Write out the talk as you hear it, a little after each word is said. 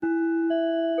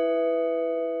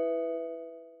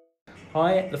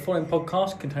Hi, the following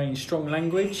podcast contains strong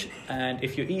language, and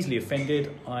if you're easily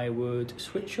offended, I would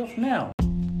switch off now.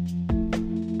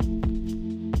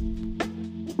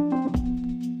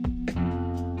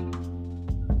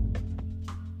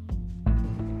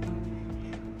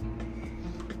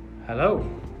 Hello,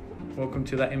 welcome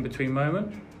to that in-between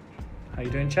moment. How you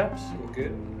doing, chaps? All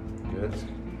good. Good.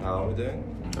 How are we doing?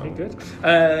 Very good.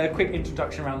 Quick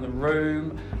introduction around the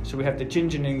room. So we have the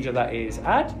ginger ninja, that is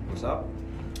Ad. What's up?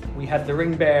 We have the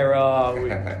ring bearer,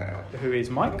 who is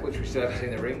Mike. Which we still haven't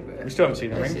seen the ring, but We still haven't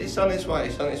seen the ring. It's on its way.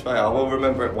 It's on its way. I will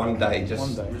remember it one day.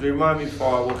 Just remind me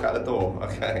before I walk out the door.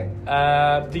 Okay.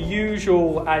 The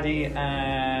usual Addy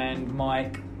and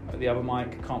Mike, the other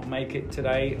Mike, can't make it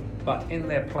today, but in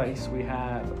their place we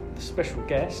have the special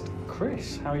guest,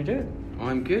 Chris. How are you doing?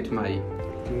 I'm good, mate.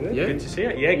 Good. Yeah. Good to see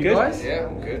you. Yeah, You good. guys? yeah,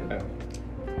 I'm good.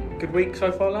 Good week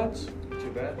so far, lads.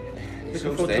 Too bad.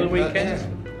 Looking forward to the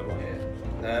weekend.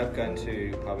 I'm going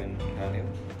to pub in Hernhill.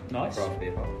 Nice. Craft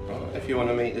beer pub. If you want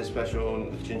to meet the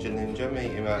special ginger ninja,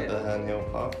 meet him at the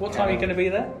Hernhill Pub. What time are you going to be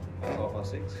there?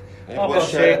 6:30. Half What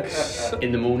past shirt? 6.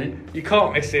 In the morning. You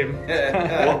can't miss him.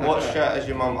 What shirt has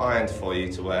your mum ironed for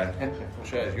you to wear? What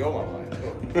shirt is your one,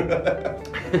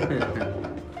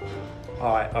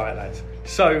 All right, lads.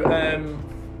 So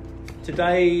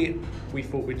today we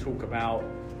thought we'd talk about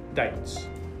dates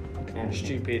and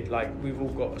stupid. Like, we've all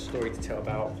got a story to tell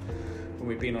about when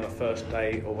we've been on a first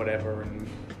date or whatever, and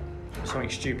something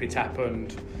stupid's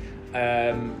happened.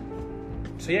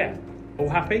 So yeah, all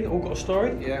happy? All got a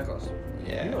story? Yeah, of course.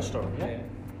 Yeah. You got a story?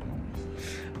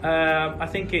 Yeah. I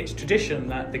think it's tradition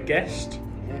that the guest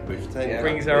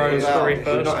brings their own story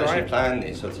first, We've not actually right? planned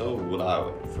this at all.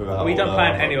 Throughout We don't all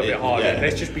plan our- any of it hard. Yeah.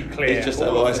 Let's just be clear. It's just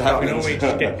All always of it, happens. We normally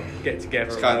just get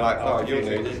together. It's kind of like, oh, after you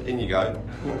music. know, in you go.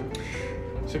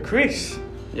 So Chris,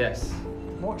 Yes.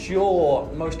 what's your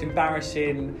most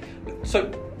embarrassing?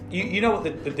 So you know what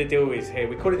the deal is here.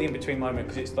 We call it the in-between moment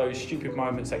because it's those stupid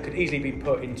moments that could easily be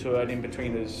put into an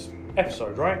in-betweeners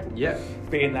episode, right? Yeah.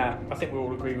 Being that, I think we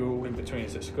all agree we're all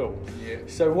in-betweeners at school. Yeah.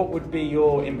 So what would be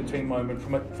your in-between moment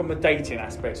from a dating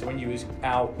aspect? So when you was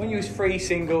out, when you was free,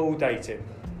 single, dating.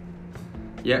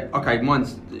 Yeah. Okay.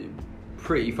 Mine's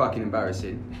pretty fucking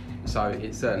embarrassing. So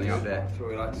it's certainly up there. That's what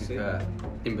we like to see.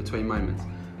 In between moments.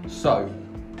 So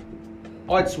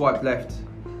I'd swipe left,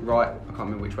 right. I can't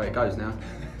remember which way it goes now.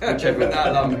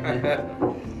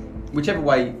 Whichever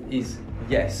way is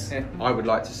yes. I would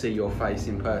like to see your face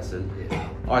in person. Yeah.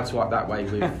 I'd swipe that way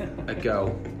with a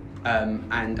girl,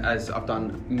 and as I've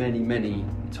done many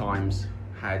times,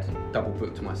 had double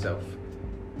booked myself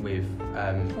with.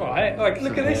 Right, like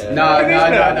look at this. No.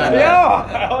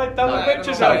 Yeah, double No, booked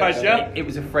yourself, as you. It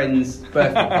was a friend's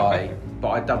birthday party, but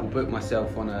I double booked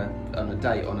myself on a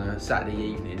date on a Saturday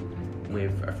evening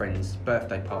with a friend's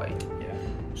birthday party. Yeah.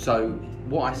 So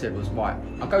what I said was, right,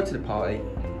 I'll go to the party,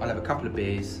 I'll have a couple of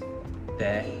beers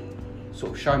there,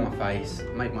 sort of show my face,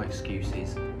 make my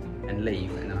excuses, and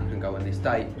leave, and then I can go on this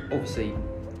date. Obviously,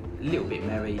 a little bit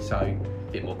merry, so a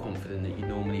bit more confident than you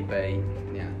normally be,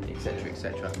 yeah,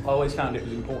 etc. I always found it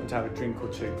was important to have a drink or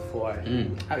two before I.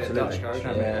 Absolutely. Dutch coach.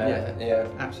 Yeah,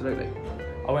 absolutely.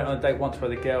 I went on a date once where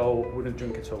the girl wouldn't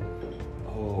drink at all,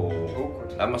 Oh,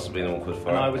 Awkward. that must have been awkward for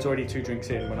and her. I was already 2 drinks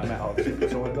in when I met her.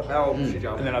 So I got, How old was she,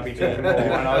 John? and then I'd be drinking more,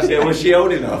 and I was. Yeah, was she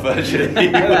old enough actually?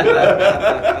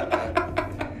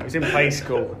 It was in play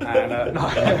school, and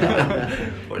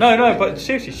no, but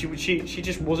seriously, she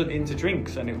just wasn't into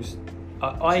drinks, and it was.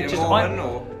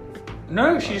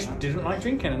 No, she just didn't like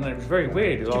drinking, and it was very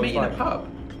weird. Did you meet in a pub?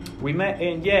 We met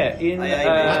in. If you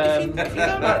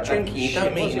don't like drinking, you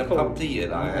don't meet in a what's it pub, called? do you?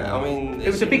 Like, I mean, It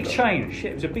was a big chain.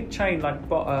 Shit, it was a big chain. Like,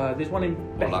 but there's one in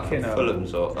What, like Beckenham.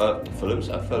 Fulham's or Fulham's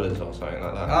or something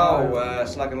like that. Oh,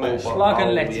 Slug and Lettuce. Slug and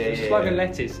Oh, lettuce. yeah. Slug and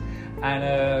lettuce.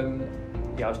 And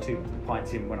I was 2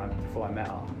 pints in before I met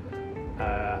her.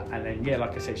 And then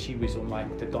like I said, she was on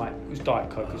like the diet. It was Diet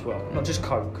Coke as well, not just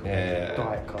Coke. Yeah.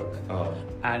 Diet Coke. Oh.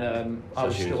 And I So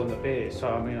was she still was- on the beer. So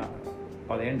I mean,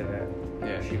 by the end of it,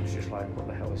 Yeah. she was just like, "What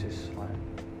the hell is this? Like,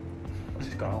 what's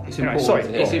this going on?" It's Anyway, important.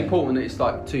 sorry, It's go on. important that it's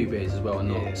like 2 beers as well,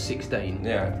 and Yeah. not 16.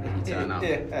 Yeah. When you turn up.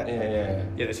 Yeah. Yeah. Yeah,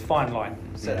 there's a fine line.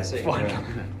 Set the scene. Fine. Yeah.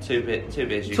 Two beers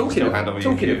you can Talking still handle of,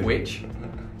 your talking of queue. which,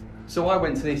 so I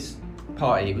went to this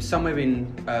party. It was somewhere in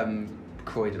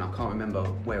Croydon. I can't remember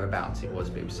whereabouts it was,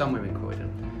 but it was somewhere in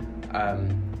Croydon.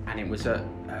 And it was at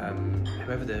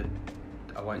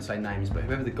I won't say names, but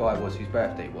whoever the guy was whose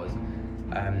birthday it was,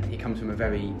 he comes from a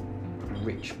very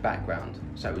rich background.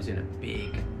 So it was in a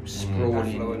big,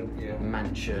 sprawling Affluent, yeah.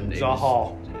 mansion. It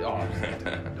Zaha.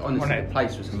 Honestly, the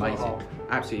place was amazing. Zaha.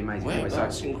 Absolutely amazing. Where Anyway, so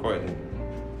that's in Croydon?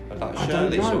 Like I don't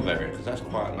Shirley know. sort of area, because that's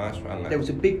quite nice around there. There was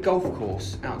a big golf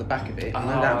course out the back of it. I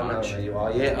know that much. You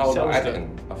are, yeah. Oh, Selsdon.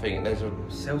 Addington. I think there's a...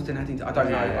 Selsdon, Addington. I don't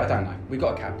know. Yeah. I don't know. We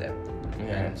got a cab there.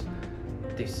 Yeah. And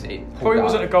it Probably pulled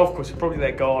wasn't a up. golf course, it's probably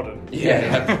their garden.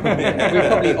 Yeah. We were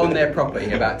probably on their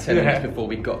property about 10 minutes before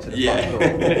we got to the Yeah.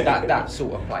 front door. That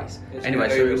sort of place. It's Anyway,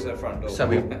 gonna Uber to the front door. so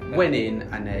we went in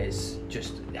and there's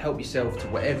just help yourself to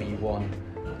whatever you want,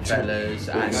 fellas,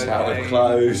 and Out of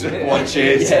clothes,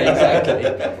 watches. Yeah,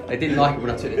 exactly. They didn't like it when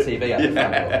I took the TV out the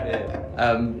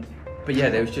front door. But yeah,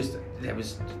 there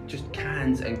was just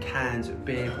cans and cans of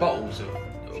beer, bottles of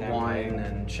wine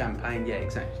and champagne, yeah,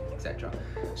 etc.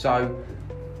 So,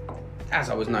 as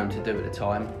I was known to do at the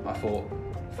time, I thought,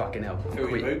 fucking hell, Fill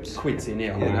your boots. quid's in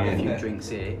here, I'm gonna have a few Yeah. drinks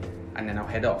here, and then I'll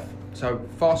head off. So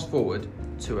fast forward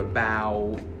to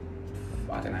about,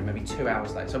 I don't know, maybe 2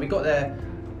 hours later. So we got there,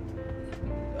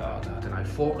 I don't know,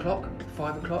 4 o'clock,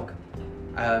 5 o'clock,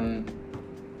 and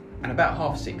about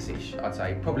 6:30ish, I'd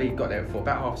say. Probably got there for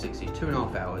about 6:30ish,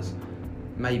 2.5 hours,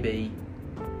 maybe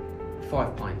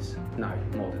 5 pints. No,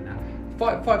 more than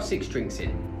that. 5, 6 drinks in,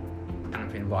 and I'm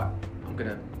thinking, right, I'm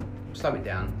gonna slow it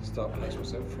down, Start to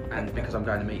myself. and because I'm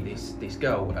going to meet this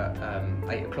girl at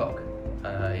 8 o'clock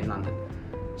in London.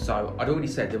 So I'd already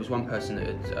said there was one person that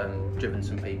had driven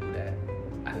some people there,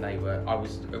 and I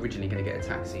was originally going to get a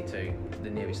taxi to the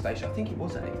nearest station. I think it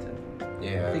was Addington.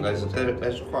 Yeah, I think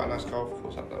there's quite a nice golf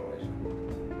course up that way.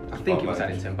 I think it was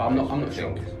Addington, but I'm not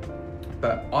sure. think.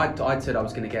 But I'd said I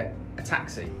was going to get a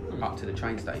taxi up to the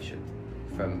train station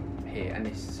from here, and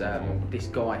this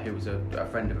guy who was a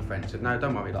friend of a friend said, no,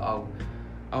 don't worry, like,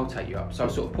 I'll take you up. So I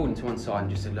sort of pulled him to one side and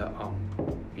just said, look,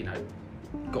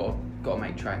 got to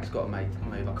make tracks, got to make a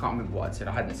move. I can't remember what I'd said.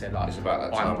 I hadn't said like It's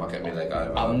about that time I get me leg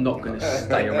over. I'm not going to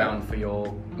stay around for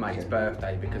your mate's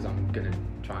birthday because I'm going to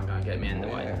try and go and get me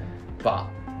anyway. Yeah. But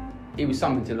it was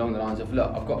something along the lines of,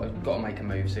 look, I've got to make a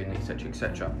move soon, etc.,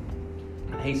 etc.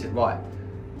 And he said, right,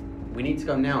 we need to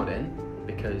go now then,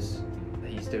 because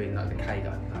he's doing like the cake,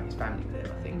 like his family with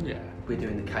it, I think. Yeah. We're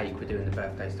doing the cake, we're doing the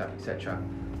birthday stuff, etc.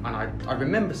 And I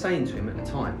remember saying to him at the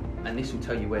time, and this will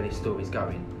tell you where this story's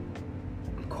going,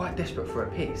 I'm quite desperate for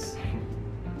a piss.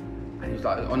 And he was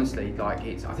like, honestly, like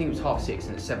I think it was 6:30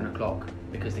 and it's 7 o'clock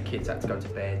because the kids had to go to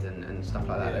bed and stuff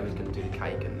like that. They was going to do the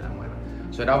cake and whatever.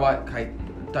 So I was like, okay,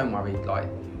 don't worry, like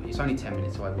it's only 10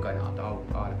 minutes away, we're going up, I'll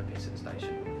have a piss at the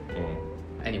station.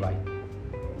 Anyway,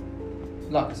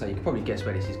 like I say, you can probably guess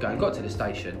where this is going. Got to the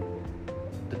station,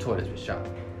 the toilets were shut.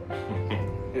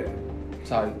 Yeah.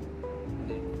 So,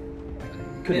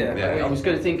 couldn't. Yeah. I was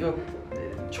going to think of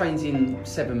trains in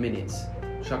 7 minutes.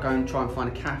 Should I go and try and find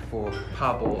a cafe or a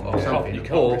pub or something? You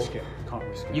can't Or risk it. You can't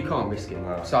risk it. you can't risk it.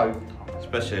 No. So,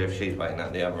 Especially if she's waiting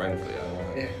at the other end for you.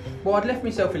 Yeah. well, I'd left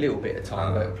myself a little bit of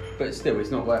time, but still,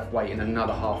 it's not worth waiting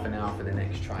another half an hour for the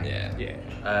next train.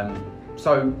 Yeah.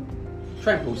 So,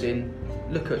 train pulls in,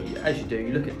 as you do,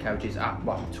 you look at the carriages,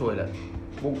 right, toilet.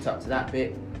 Walked up to that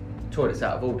bit, toilet's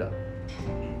out of order.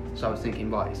 So I was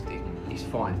thinking, right, it's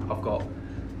fine. I've got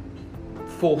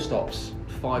 5 stops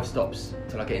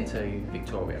till I get into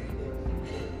Victoria.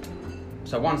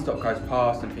 So 1 stop goes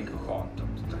past and I think, oh,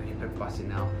 I'm don't get bussing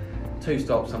now. 2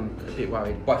 stops, I'm a bit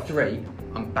worried. By 3,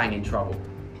 I'm banging trouble.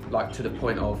 Like to the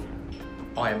point of,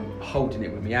 I am holding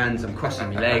it with my hands, I'm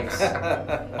crossing my legs,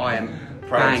 I am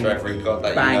Praying for every god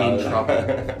that banging you know.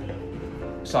 trouble.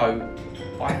 So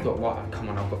I thought, right, come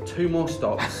on, I've got 2 more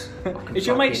stops. Is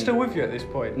your mate still with you at this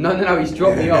point? No, he's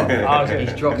dropped me off. Okay.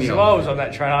 He's dropped me So if off. I was on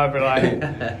that train, I'd be like,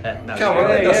 No, Come on, Yeah,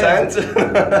 let us yeah.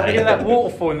 hand. I hear that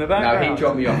waterfall in the no, background. he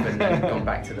dropped me off and gone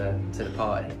back to the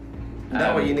party.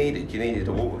 That's what you needed. You needed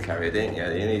a water carrier, didn't you?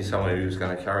 You needed someone who was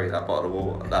going to carry that bottle of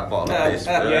water, that bottle of piss.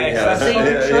 Yes, that's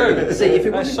Yeah. so true. See, if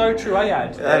it That's wasn't so true,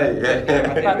 Ayad.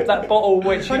 Yeah. That bottle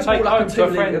which you If take I home bought to like a a 2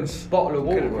 litre friend's. bottle of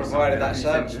water Could have or provided that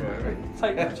something. service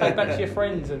for it. Take back to your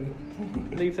friends and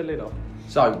leave the lid off.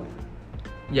 So,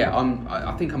 yeah,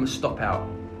 I think I'm a stop out,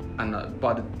 and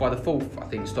by the 4th, I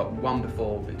think stop 1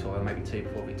 before Victoria, maybe 2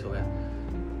 before Victoria.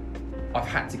 I've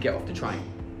had to get off the train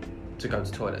to go to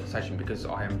the toilet station because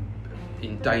I am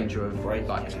in danger of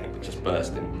Just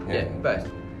bursting. yeah, burst,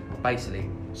 basically.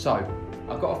 So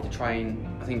I got off the train.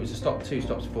 I think it was 2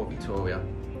 stops before Victoria,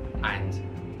 and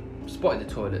spotted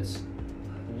the toilets.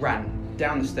 Ran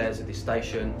down the stairs of this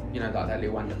station. You know, like that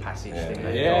little under passage thing.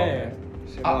 that you Yeah.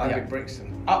 So Up like the- Big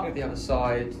Brixton. Up the other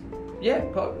side. Yeah,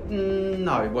 but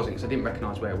no, it wasn't because I didn't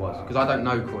recognise where it was because I don't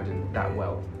know Croydon that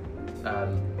well.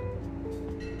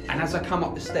 And as I come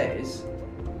up the stairs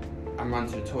and run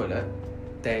to the toilet,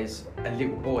 there's a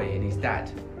little boy and his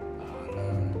dad.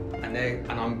 And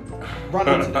I'm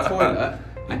running to the toilet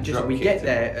and just we get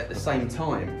there at the same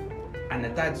time, And the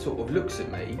dad sort of looks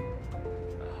at me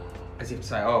as if to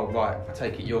say, oh, right, I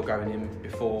take it you're going in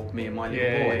before me and my little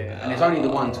boy. Yeah. And there's only the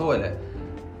one toilet.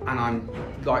 And I'm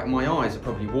like, my eyes are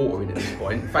probably watering at this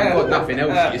point. Thank God nothing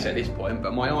else is at this point,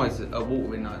 but my eyes are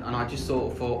watering. And I just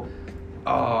sort of thought,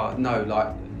 oh, no,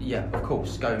 like, yeah, of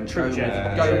course, go with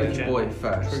your boy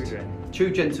first.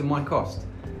 True gent to my cost.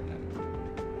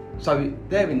 So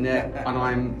they're in there, and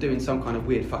I'm doing some kind of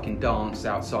weird fucking dance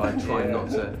outside, trying not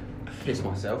to piss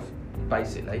myself,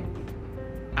 basically.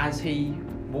 As he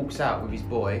walks out with his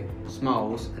boy,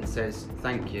 smiles and says,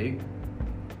 thank you,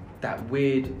 that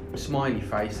weird smiley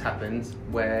face happens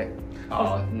where,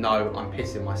 oh no, I'm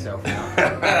pissing myself now.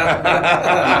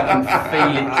 I can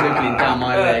feel it dribbling down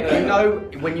my leg. You know,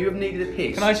 when you have needed a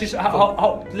piss. Can I just,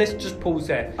 let's just pause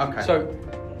there. Okay. So,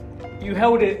 you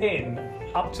held it in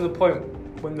up to the point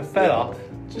when the fella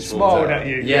just smiled at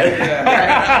you. Yeah.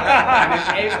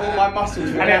 And all my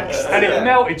muscles relaxed. And it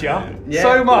melted you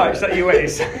so much that you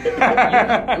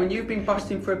went. When you've been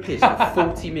busting for a piss for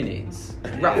 40 minutes,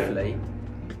 roughly,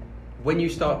 when you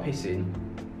start pissing,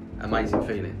 amazing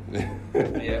feeling.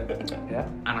 Yeah.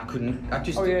 And I couldn't,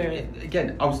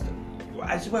 again, I was,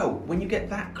 as well, when you get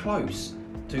that close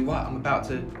to, right, I'm about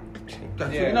to go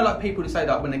through, you know, like people that say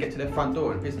that when they get to their front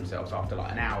door and piss themselves after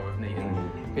like an hour of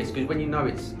needing piss, because when you know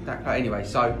it's that close, anyway,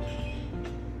 so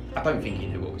I don't think he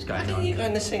knew what was going on. Why didn't you go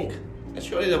in the sink?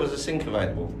 Surely there was a sink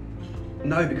available.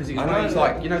 No, because it was one of these,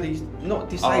 like, you know, these not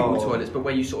disabled toilets, but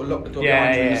where you sort of lock the door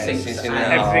behind you and the sinks and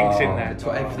everything's in there.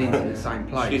 Everything's in the same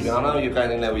place. Excuse me, I know you're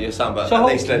going in there with your son, but so at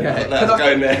least let us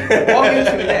go in there. While I'm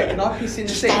into it there, can I piss in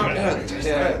the sink?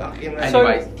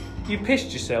 So, you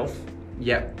pissed yourself.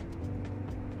 Yep.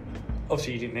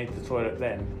 Obviously, you didn't need the toilet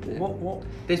then. Yeah. What?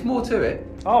 There's more to it.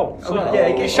 Oh, so yeah,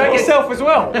 you shake yourself as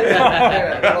well. It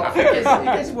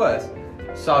gets worse.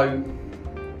 So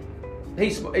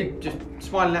he's just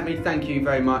smiling at me. Thank you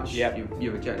very much. Yep.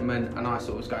 You're a gentleman. And I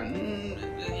sort of was going,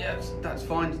 yes, that's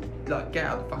fine. Like, get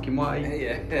out the fucking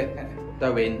way.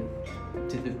 Go in.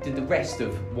 Did the rest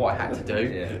of what I had to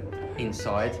do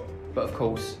inside. But of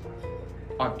course,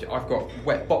 I've got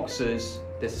wet boxers.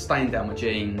 There's a stain down my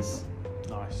jeans.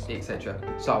 Nice. Etc.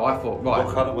 So I thought, right.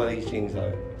 What colour were these jeans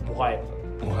though? White.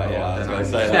 Yeah, I was going to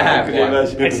say that. Could you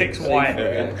imagine? Essex white.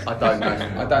 I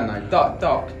don't know.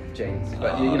 Dark jeans,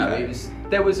 but you know, it was.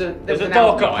 There was a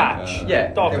darker outline. patch.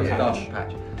 Yeah, darker there was a darker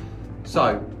patch.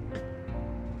 So,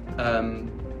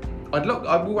 I'd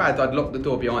locked the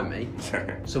door behind me.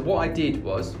 So what I did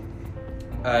was,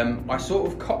 I sort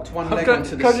of cocked one leg onto the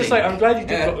sink. Can I just say, I'm glad you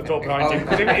did lock the door behind you,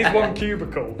 because it is one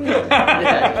cubicle.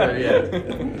 Yeah, true,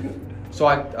 yeah. So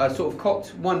I sort of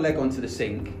cocked one leg onto the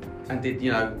sink and did,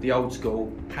 you know, the old school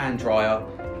hand dryer,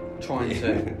 trying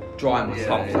to dry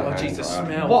myself. Oh, jeez, the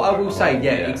smell. What I will say,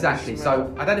 exactly.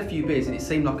 So I'd had a few beers and it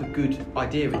seemed like a good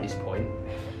idea at this point.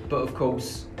 But of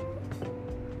course,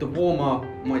 the warmer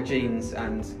my jeans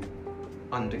and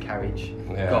undercarriage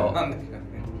got,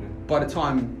 by the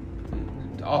time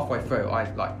halfway through,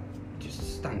 I like just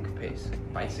stank of piss,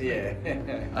 basically.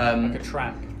 Like a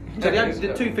tramp. So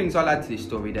the two things I'll add to this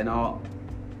story then are,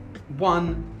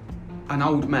 one, an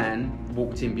old man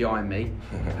walked in behind me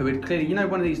who had clearly, you know,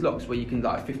 one of these locks where you can,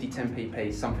 like 50, 10p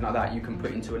piece, something like that, you can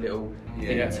put into a little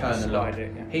thing and turn the lock.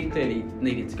 He clearly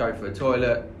needed to go for a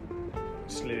toilet,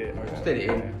 slid it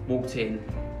in, walked in.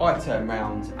 I turn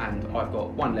round and I've got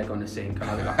one leg on the sink and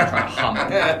I look like I'm trying to hump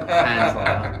hands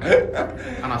like that.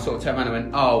 And I sort of turned around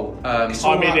and went,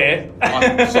 I'm in here.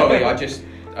 I'm sorry, I just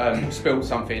spilled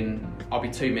something. I'll be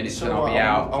 2 minutes and I'll be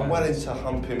out. I'm well into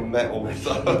humping metal.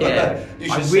 So yeah,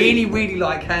 I really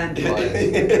like hand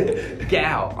dryers. Get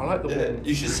out. I like the warmth.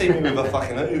 You should see me with a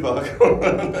fucking Hoover.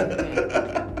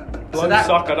 So that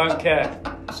suck, I don't care.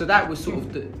 So that was sort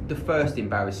of the first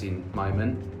embarrassing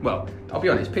moment. Well, I'll be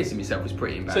honest, pissing myself was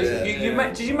pretty embarrassing. So did you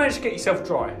manage to get yourself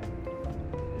dry?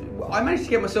 I managed to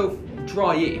get myself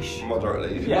dry-ish.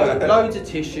 Moderately. Yeah. Loads of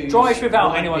tissues. Dry-ish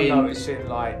without anyone noticing,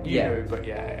 like, you knew, but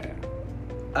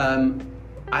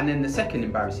and then the second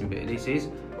embarrassing bit of this is,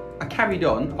 I carried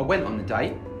on, I went on the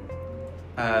date.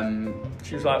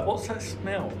 She was like, what's that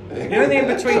smell? You know the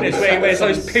in-betweeners where he wears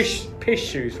those piss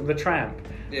shoes from the tramp?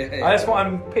 That's what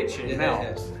I'm picturing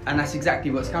now. And that's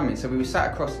exactly what's coming. So we were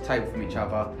sat across the table from each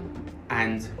other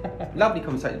and lovely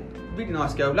conversation. Really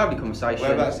nice girl, lovely conversation.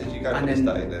 Whereabouts did you go for this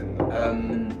date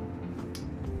then?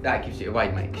 That gives it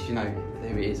away, mate, because you know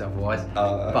who it is otherwise.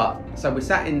 But so we're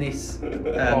sat in this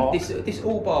this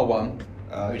all bar one,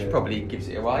 which probably gives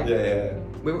it away. Yeah.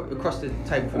 We're across the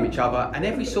table from each other, and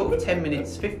every sort of 10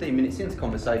 minutes, 15 minutes into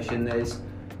conversation, there's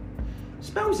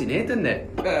smells in here, doesn't it?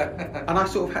 And I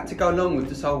sort of had to go along with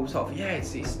this whole sort of, yeah,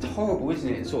 it's horrible, isn't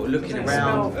it? Sort of looking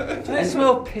around. Doesn't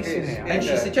smell piss in here? And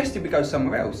she suggested we go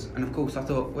somewhere else. And of course I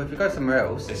thought, well, if we go somewhere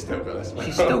else, She's still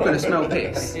gonna smell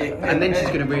piss. And then she's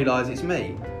going to realise it's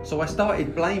me. So I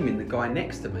started blaming the guy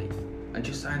next to me and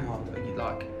just saying, oh, you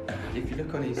like, if you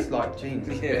look on his like jeans,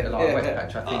 it's a bit of like a wet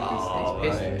patch. I think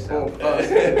he's pissed himself.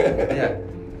 Yeah.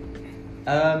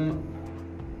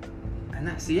 And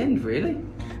that's the end, really.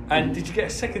 And did you get a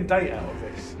second date out of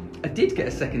this? I did get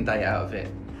a second date out of it.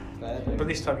 But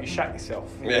this time you shat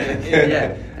yourself.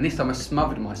 Yeah. And this time I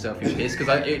smothered myself in piss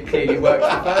because it clearly worked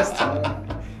the first time.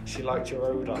 She liked your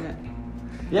odour.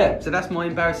 Yeah. So that's my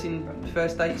embarrassing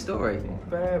first date story.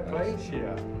 Fair play to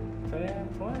you. Fair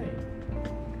play.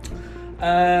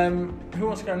 Who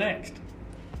wants to go next?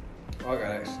 I'll go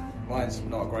next. Mine's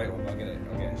not a great one, but I'll get it.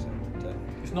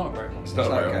 It's not a great one. It's not a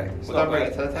great one. It's Well, not don't bring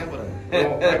great. it to the table then. We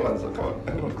want great ones, come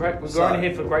on. We're only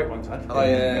here for great ones, huh?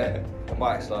 Well,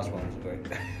 Mike's last one was great.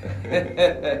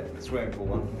 Swimming pool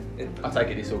one. I take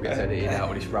it this all gets edited out,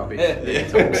 all this rubbish.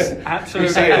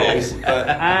 Absolutely not.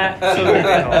 Absolutely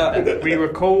not. We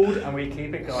record and we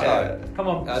keep it going. So, come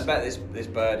on. I met this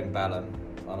bird in Balham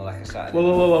on like a Saturday.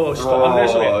 Whoa, stop. I'm very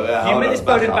sorry. Yeah, You met this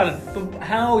bird in back Balham, but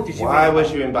how did you Why meet was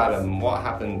her? you in Balham? What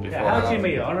happened before? Yeah, how did you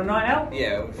meet her? On a night out?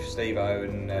 Yeah, with Steve-O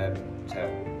and Tel.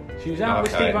 She was out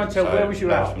with Okay, Steve Until. so Where was you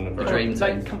that's out? from the The dream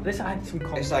team. Let's add some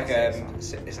context.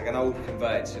 It's like an old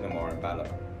converted cinema in Balham.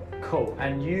 Cool.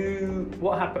 And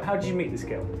what happened? How did you meet this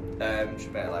girl? She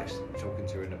met like talking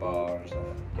to her in the bar and stuff.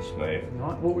 Smooth.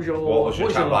 Right. What was your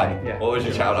chat like? line? Yeah. What was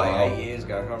your chat Like like? 8 years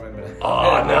ago, I can't remember.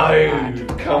 Oh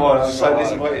no! Come on, I'm so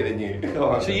disappointed in you. Come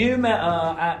on. So you met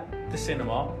her at the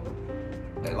cinema.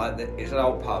 It's an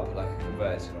old pub, like a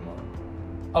converted cinema.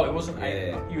 Oh, it wasn't.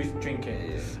 Yeah. You was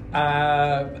drinking.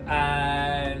 Yeah.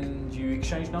 And you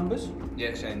exchanged numbers. Yeah,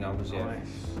 exchange numbers, yeah. Nice.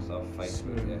 So Facebook,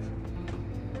 Smooth. yeah.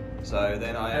 So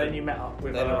then And then you met up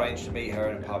with then her. arranged to meet her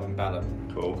in a pub in Balham.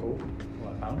 Cool.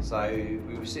 Right, balance. So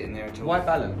we were sitting there until Why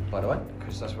Balham, by the way?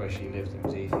 because that's where she lived. It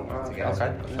was easy to get.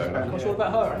 Okay. to. Fair enough. What's all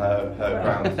about her? Her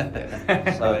ground.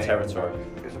 Yeah. So Her territory.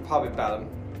 it was a pub in Balham.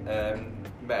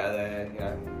 Met her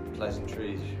there,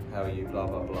 pleasantries. How are you? Blah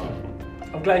blah blah.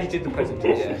 I'm glad you did the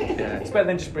presentation. Yeah. It's better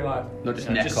than just being like, Not just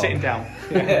neck on. sitting down.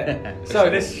 Yeah. So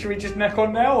should we just neck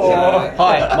on now, or? Yeah.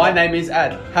 Hi, my name is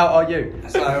Ad. How are you?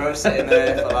 So I was sitting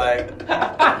there for like.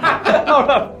 Hold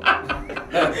up.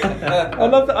 I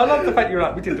love the fact you're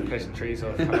like, we did the pleasantries.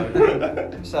 Or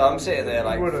hello. So I'm sitting there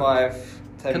like Would've.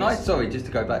 5-10 Can I, minutes. sorry, just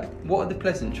to go back, what are the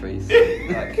pleasantries?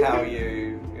 Like, how are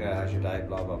you? How's your day?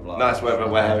 Blah blah blah. Nice weather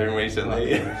we're having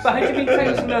recently. But had you been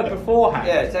texting her beforehand?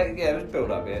 Yeah, it was build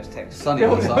up. Yeah, it's text. Sunny There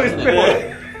on was side.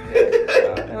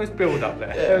 there was build up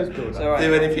there. There was build So, up.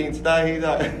 Do anything today?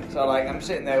 No. So like I'm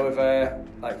sitting there with her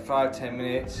like 5-10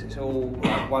 minutes. It's all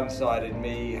like one-sided.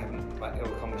 Me having like a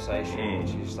little conversation. Mm.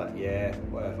 She's just like, yeah,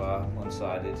 whatever.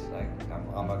 One-sided. Like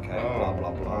I'm okay. Oh, blah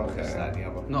blah blah. okay. This, that, and the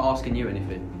other. Not asking you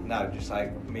anything. No, just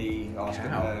like me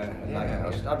asking Wow. her. And, like,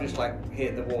 Yeah. I'm just like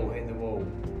hitting the wall.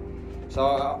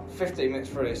 So 15 minutes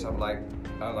through this, I'm like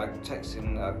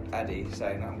texting Addy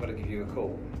saying I'm gonna give you a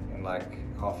call in like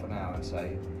half an hour and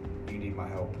say you need my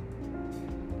help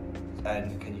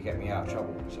and can you get me out of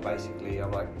trouble. So basically,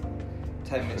 I'm like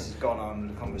 10 minutes has gone on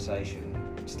the conversation,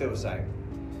 still the same.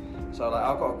 So like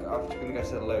I'm gonna go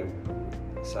to the loo.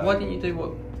 So Why didn't you do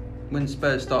what when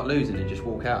Spurs start losing and just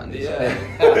walk out and disappear?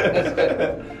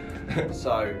 Yeah.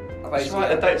 So That's basically,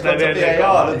 right, the date's gone to No,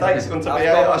 VAR. The date's gone to I've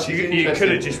VAR. got- She's You interested.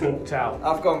 could have just walked out.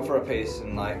 I've gone for a piss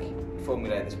and like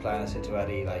formulated this plan. I said to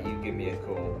Eddie, like, you give me a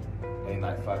call in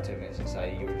like 5-10 minutes and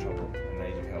say you're in trouble and I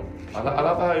need your help. I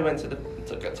love how he went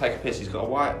to take a piss. He's got a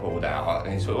whiteboard out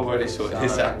and he's already sorted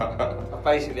this out.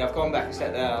 Basically, I've gone back and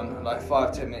sat down. And like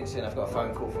 5-10 minutes in, I've got a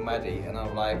phone call from Eddie and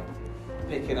I'm like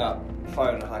picking up the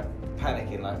phone, like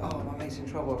panicking, like, oh, my mate's in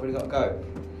trouble. I've really got to go.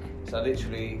 So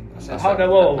literally, I said, Hold on,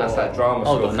 whoa. That's that drama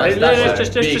Hold school. on, Let's- that's let's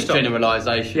a just big stop.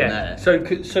 generalisation Yeah.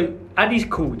 there. So Addy's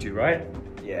called you, right?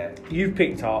 yeah. You've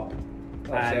picked up.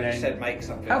 Obviously, I And just then- said make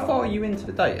something. How up. far are you into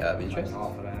the date, out of Like interest?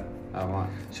 half an hour. Oh, right.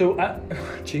 So,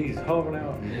 jeez, half an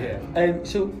hour. Yeah.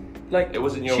 So, like, It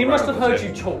wasn't your she must have round, heard was you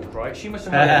it? talk, right? She must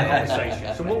have heard the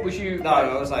conversation. So, what was you? No,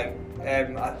 I was like, I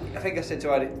think I said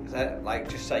to Eddie, like,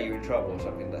 just say you're in trouble or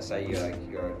something. Let's say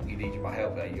you need my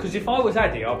help there. Because if I was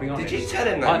Addy, I'll be honest. Did you tell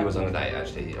him that he was on a date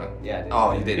actually? Yeah, I did.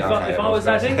 Oh, you did. If Okay, I was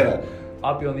gonna Addy, say-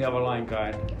 I'd be on the other line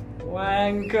going,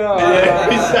 Wanker. Yeah,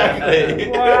 exactly.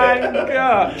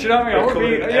 Wanker. Do you know what I mean? I would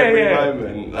be, Every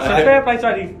moment. So fair play to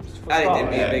Addy. Addy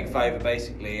did me a big favour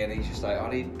basically, and he's just like,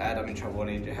 I'm in trouble, I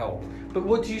need your help. But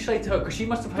what did you say to her? Because she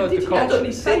must have heard Did the you cops.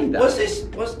 actually say that? Was this?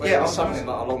 Something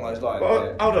like along those lines.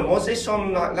 Well, hold on, was this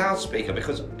on like loudspeaker?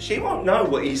 Because she won't know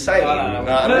what he's saying. No,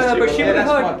 but she would have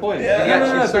heard. my point. Yeah. Did he No,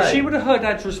 actually but say? she would have heard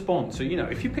Dad's response. So, you know,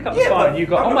 if you pick up the Yeah, phone but and you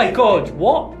go, I'm oh not my even- God,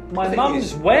 what? My The thing mum's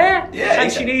is- where? Yeah,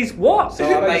 And she needs what? So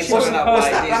I made She wasn't something up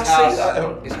heard- like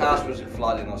that his house was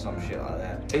flooding or some shit like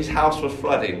that. His house was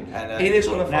flooding. And, He lives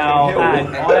on the Now, fucking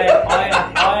and hill.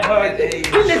 I heard.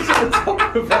 He lives at the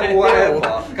top of that hill. whatever,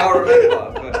 can't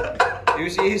remember, but it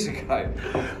was years ago.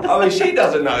 I mean, she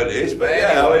doesn't know this, but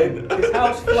yeah, I mean. His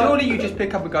house flooded. Surely you just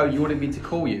pick up and go, you wanted me to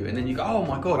call you, and then you go, oh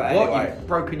my God, But what? anyway. You've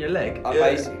broken your leg?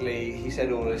 Basically, he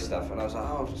said all this stuff, and I was like,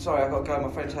 oh, sorry, I've got to go,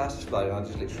 my friend's house is flooding. I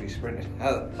just literally sprinted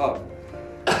out of the pub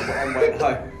and went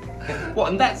home. What,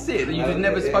 and that's it? You just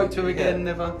never spoke to her again,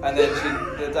 never? And then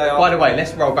the day after... By the way,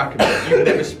 let's roll back a bit. You've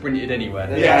never sprinted anywhere.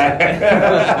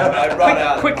 I ran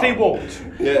out of the Quickly pub. walked.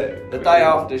 Yeah. The day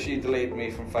after, she deleted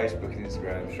me from Facebook and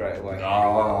Instagram straight away.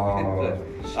 Oh.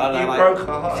 And You then, broke her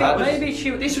heart. that was- Maybe she.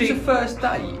 This was a first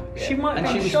date. She might And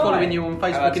have she been was shy. following you on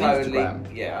Facebook and I totally,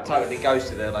 Instagram. yeah, I totally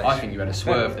ghosted her. Like, I think you had a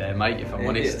swerve there, mate, if I'm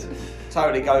honest.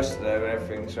 Totally ghosted her and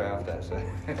everything straight after. So.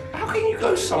 How can you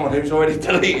ghost someone who's already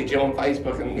deleted you on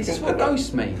Facebook? And This is what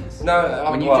ghost means. No,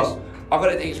 When you well, just- I've got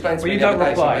to explain to Well, me you the don't other day,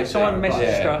 reply. If somebody someone said-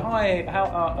 messages, Yeah. go, hi, how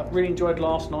I really enjoyed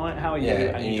last night. How are you? Yeah,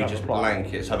 and you don't just reply.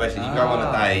 blank it. So basically, you go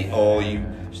on a date or you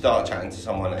start chatting to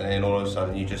someone, and then all of a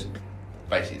sudden you just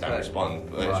basically don't respond.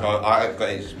 Right. So I got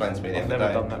it explained to me the I've other never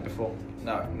day. done that before.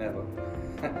 No, never.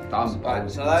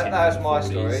 Right, So that's my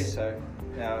story. So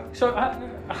now. So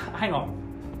hang on.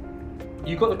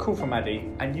 You got the call from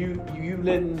Addy, and you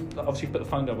then obviously put the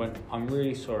phone down. And went, I'm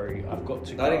really sorry. I've got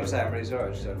to go. I didn't even say I'm really sorry.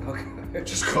 I just said, okay.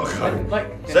 Just gotta go. Like,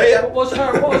 See ya. what was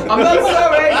her? What was, I'm not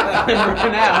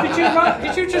sorry!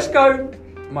 did you just go?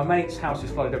 My mate's house is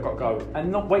flooded. I've got to go,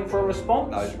 and not wait for a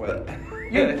response. No, I just went.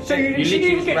 So you literally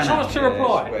didn't just get a ran chance out. to Yeah,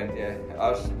 reply. just went, yeah. I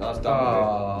was done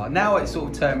Oh, now it's sort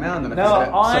of turned round and No,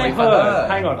 I sorry for heard. her.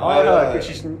 Hang on, I I heard, heard. which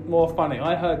is more funny.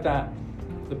 I heard that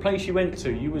the place you went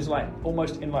to, you was like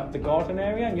almost in like the garden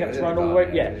area, and you had to Yeah, run the all the way.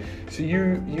 garden Yeah. area. So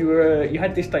you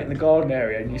had this date in the garden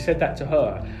area, and you said that to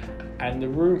her, and the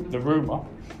rumor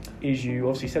is you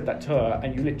obviously said that to her,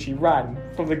 and you literally ran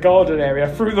from the garden area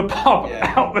through the pub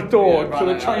Yeah. out the door Yeah, to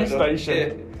the ran train out the door.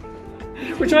 station,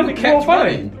 which I think kept more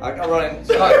funny. running. I got running.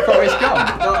 Like Forrest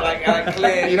Gump. Not like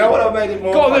clear. You know what I made it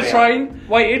more Got on the funny? train,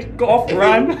 waited, got off,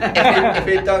 ran. If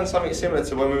he'd done something similar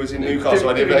to when we was in Newcastle,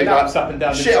 I'd be doing like, laps up and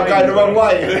down the shit, I'm train. going the wrong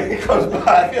way. And then he comes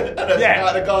back, and it's Yeah.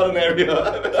 like the garden area.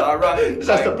 So I ran. It's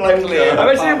just a blank clear. I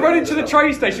imagine him running to the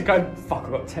train station going, fuck,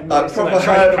 I've got 10 Like minutes till proper that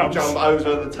train hurdle comes. jump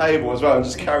over the table as well and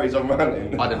just carries on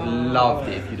running. I'd have loved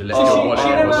it if you'd have left Oh, your She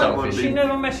wallet I or was something. she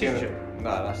never messaged you. No,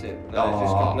 that's it. No, it's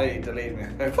just Oh. completely deleted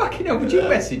me. Fucking hell, would you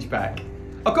message back?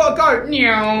 I've got to go.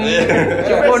 Meow.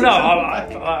 Well, no,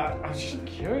 I was just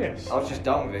curious. I was just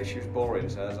done with it. She was boring,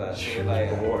 so I was like, see you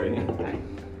later. Boring.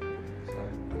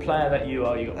 Player that you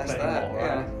are, you got That's to play that. him more,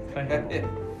 right? Play him more.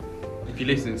 Yeah. If you're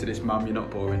listening to this, Mum, you're not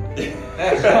boring.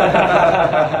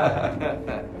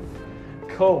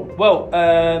 Cool. Well,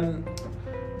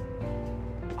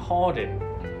 Harding.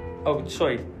 Oh,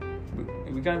 sorry.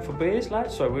 Are we going for beers,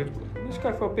 lads? So let's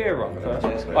go for a beer run first.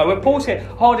 Yes, Right, we'll pause here.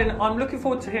 Harding, I'm looking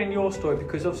forward to hearing your story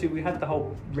because obviously we had the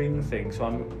whole ring thing, so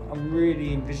I'm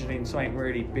really envisioning something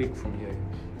really big from you.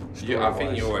 I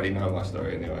think you already know my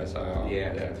story anyway, so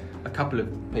Yeah. A couple of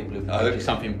people have Oh, wanted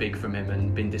something big from him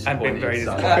and been And disappointed. been very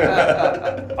so-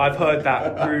 disappointed. I've heard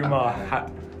that rumour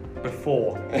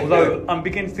before, although I'm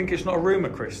beginning to think it's not a rumour,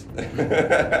 Chris. I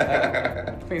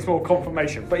think it's more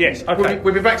confirmation. But yes, okay.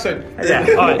 We'll be back soon. Yeah,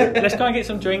 all right. Let's go and get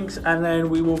some drinks, and then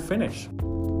we will finish.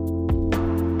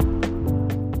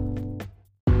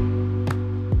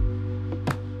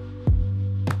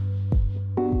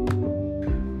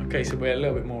 Okay, so we're a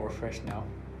little bit more refreshed now.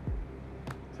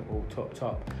 I think we're all topped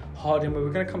up. Harding, we're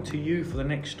going to come to you for the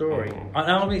next story.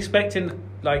 And I'm expecting,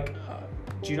 like,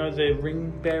 do you know the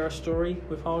ring bearer story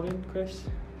with Harding, Chris?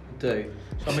 Do.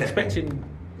 So I'm expecting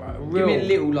a real... Give me a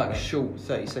little, like, short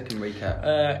 30-second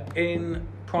recap. In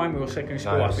primary or secondary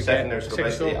school, No, I forget. secondary school,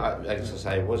 Secondary basically, as I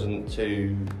say, wasn't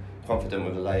too confident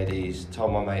with the ladies,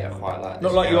 told my mate I quite like this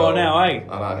Not like you girl. are now, eh?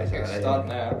 I know, exactly. Start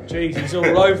now. Jeez, he's all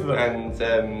over them.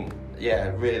 And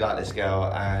yeah, really like this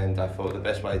girl, and I thought the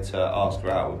best way to ask her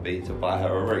out would be to buy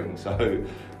her a ring. So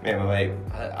me and my mate,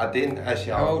 I didn't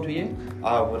actually. How old were you?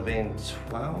 I would have been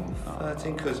 12,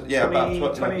 13, because yeah, about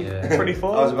 12. 20, Yeah.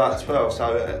 24. I was about 12,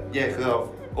 so yeah, because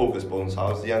August born, so I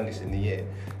was the youngest in the year.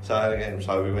 So again,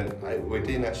 we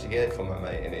didn't actually get it from my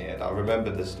mate in the end. I remember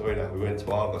the story now. We went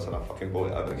to Argos and I fucking bought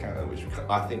it over the counter, which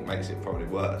I think makes it probably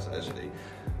worse actually.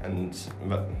 And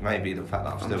maybe the fact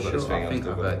that I've still got this thing. I think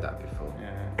I've heard that before.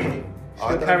 Yeah.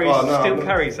 Still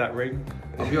carries that ring.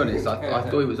 I'll be honest, I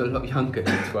thought he was a lot younger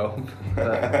than 12.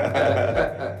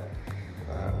 I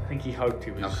think he hoped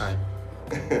he was.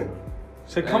 Okay.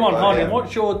 So come on, Harding,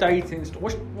 what's your dating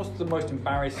what's the most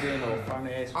embarrassing or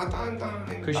funniest? I don't know.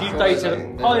 Because you've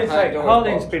dated...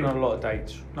 Harding's been on a lot of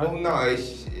dates. No? Well, no,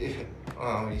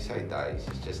 you say dates,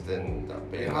 it's just then...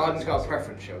 Harding's got a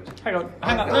preference, shows. Hang on.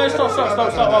 No, stop.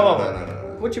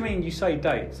 No. What do you mean you say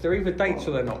dates? They're either dates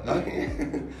or they're not, no?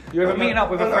 You're ever meeting up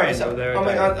with a friend or they're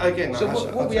a date? So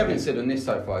what we haven't said on this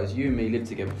so far is you and me lived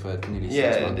together for nearly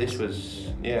 6 months.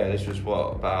 This was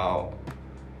what, about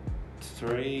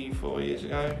 3-4 years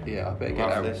ago? Yeah, I better get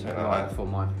that right before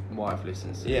my wife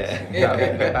listens. Yeah.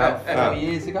 About 4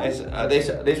 years ago?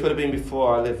 This would have been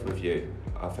before I lived with you,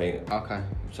 I think. Okay.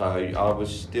 So I was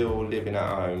still living at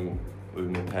home with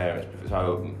my parents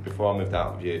before I moved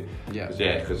out with you. Yeah.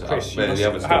 Because Chris, the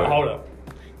other story. hold up.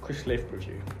 Chris lived with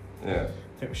you. Yeah.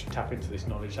 I think we should tap into this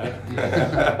knowledge, eh?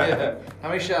 Yeah. How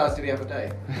many showers did he have a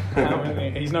day?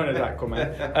 He's known as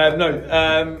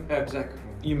Aquaman. Exactly.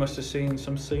 You must have seen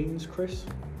some scenes, Chris.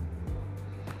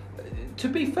 To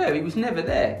be fair, he was never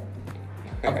there.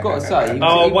 I've got to say.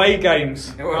 Away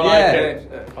games. I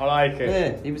like it.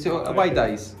 Yeah, he was away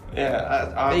days.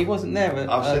 Yeah, he wasn't there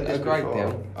I've said this a great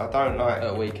before. deal. I don't like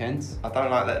at weekends. I don't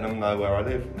like letting them know where I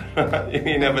live.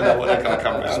 You never know what they're going to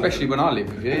come around. Especially when I live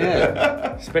with you,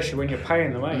 yeah. Especially when you're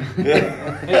paying them, eh?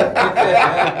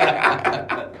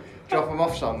 Drop them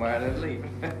off somewhere and then leave.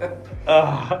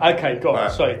 Okay, go on.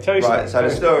 Right. Sorry, tell you something. So the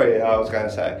story I was going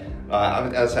to say,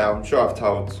 as I say, I'm sure I've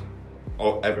told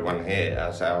everyone here,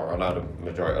 as I know the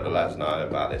majority of the lads know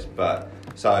about this, but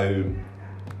so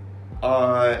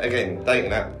again,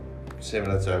 dating app,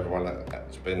 similar to everyone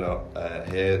that's been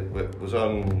here, was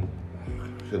on,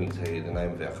 I couldn't tell you the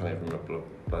name of it, I can't even remember the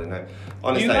bloody name.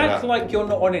 You act like you're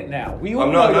not on it now. We all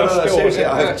I'm know not, you're still seriously,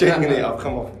 on it. I've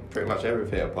come off pretty much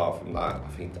everything apart from that. I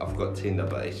think I've got Tinder,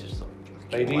 but it's just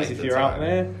ladies, if you're out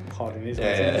there, Harding is on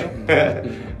Tinder. Yeah.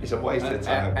 It's a waste of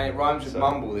time. And it rhymes with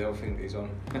Mumble, the other thing that he's on.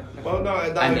 Well, no,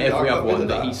 and every other one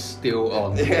that he's still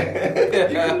on.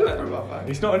 Yeah.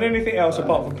 He's not on anything else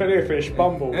apart from Plentyfish,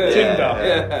 Bumble,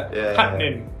 Tinder,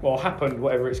 Happening, or Happened,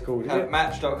 whatever it's called. Is it?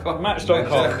 Match.com.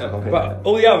 Match.com. But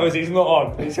all the others, he's not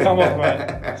on. He's come off,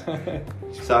 mate.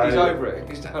 So he's over it.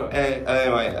 He's done it.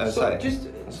 Anyway,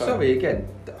 sorry again.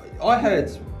 I heard.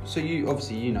 So you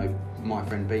obviously you know my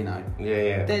friend Bino.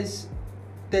 Yeah. There's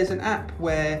an app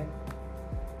where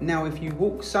now if you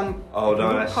walk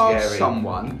past scary.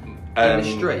 someone in the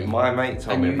street, my mate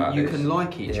told me about you this. can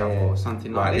like each other or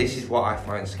something like this. This is what I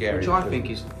find scary. Which I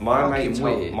think is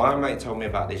weird. My mate told me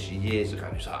about this years ago.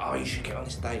 He was like, "Oh, you should get on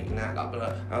this date and that." Blah, blah,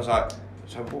 blah. I was like,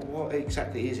 "So what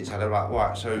exactly is it?" So they're like,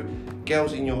 "Right, so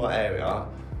girls in your area."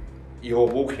 You're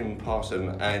walking past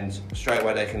them and straight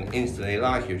away they can instantly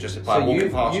like you just by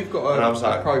walking past. You've got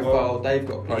a profile, they've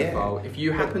got a profile. Yeah. If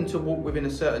you happen to walk within a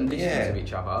certain distance of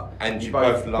each other, and you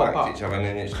both liked each other, and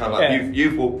then it's kind of like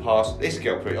you've walked past this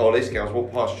girl or this girl's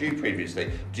walked past you previously.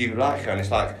 Do you like her? And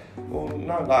it's like, well,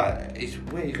 no, like it's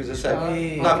weird because I said,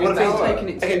 taking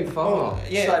it too far.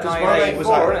 Yeah, because my mate was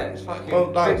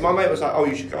like, my mate was like, oh,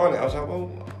 you should go on it. I was like, well.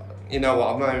 You know what?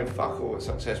 I'm not having fuck all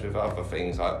success with other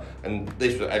things. And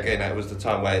this was again. It was the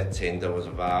time where Tinder was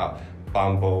about,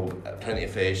 Bumble,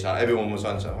 Plentyfish. Like everyone was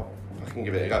on. So I can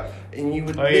give it a go. And you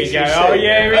would. Here we go.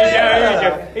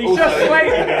 He's just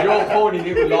waiting. Your horny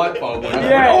little light bulb.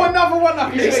 Yeah. Another one.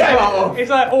 It's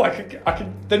like, I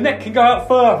can. The net can go out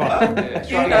further.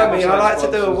 You know me. I like to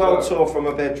do a world tour from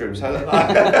a bedroom.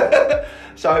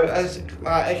 So as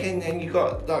again, then you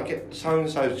got so and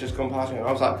so's just gone past me, and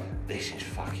I was like, this is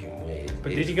fucking weird.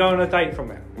 But did you go on a date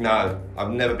from it? No,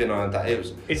 I've never been on a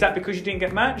date. Is that because you didn't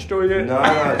get matched, or No,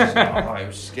 it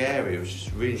was scary. It was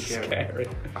just really scary.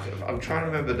 I'm trying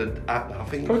to remember the app. I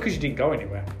think probably because you didn't go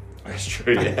anywhere. That's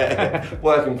true. Yeah,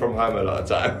 working from home a lot of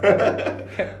time.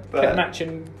 kept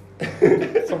matching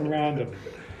some random.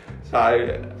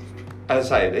 So,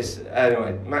 as I say,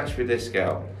 anyway, matched with this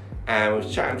girl. And we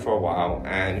was chatting for a while,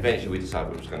 and eventually we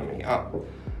decided we was going to meet up.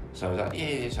 So I was like,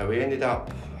 yeah. So we ended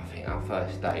up. I think our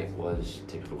first date was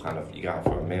typical kind of you go out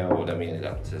for a meal. Then we ended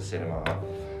up to the cinema,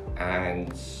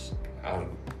 and I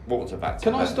walked her back.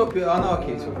 Can I stop you? I know I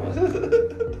keep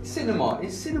talking. Cinema.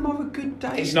 Is cinema a good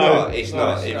date? It's not.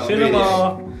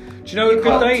 Cinema. Do you know a good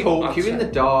Can't date? talk. You're in the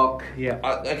dark.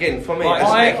 Yeah. Again, for me, Right, it's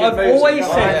I've making moves always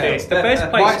and said going. this. The best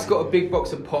place. Mike's got a big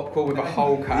box of popcorn with a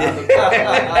hole cut out of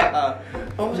the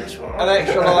oh, that's right. An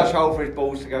extra large hole for his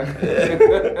balls to go.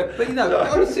 But you know,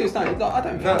 on a serious note, like, I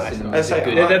don't think No, cinema I is a say-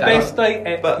 good The Right, best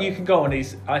date but- you can go on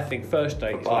is, I think, first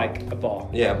date is bar. like a bar.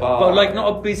 Yeah, bar. But like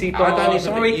not a busy bar. I don't even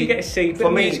Somewhere where you think can get a seat, for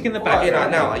but me, music in the like,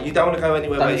 background. no, you don't want to go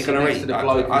anywhere where Don't you're sit going to next eat. to the Like,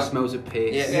 bloke I- who smells of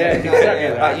piss. Yeah,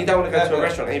 exactly. Like, you don't want to go to a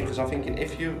restaurant either because I'm thinking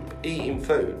if you're eating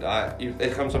food, like,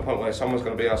 there comes a point where someone's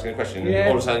going to be asking a question and Yeah.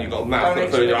 all of a sudden you've got a mouthful Don't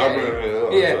of food. eat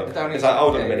spaghetti. Yeah, don't It's eat like,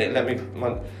 hold on a spaghetti. minute, let me.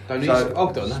 Don't So- eat.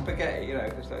 Hold on. Spaghetti, you know,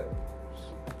 just like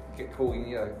get caught in,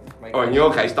 you know. Make Or in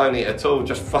your case, don't eat at all,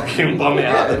 just fucking vomit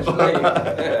out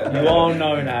the You are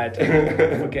known, Ad,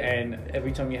 for getting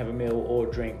every time you have a meal or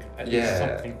drink at least Yeah.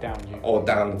 something down you. Or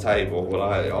down the table.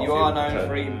 Like, You are known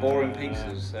for eating boring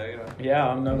pizzas, so you know. Yeah,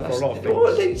 I'm known for a lot of Or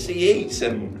at things. least he eats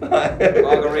them.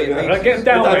 Margarita Like, Like, get them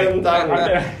down, Don't- mate.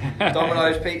 don't-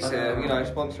 Domino's Pizza, you know,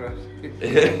 sponsor us. Oh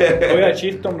yeah, actually,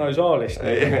 if Domino's are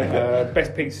listening,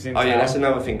 best pizzas in Oh town. yeah, that's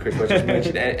another thing, Chris. We'll just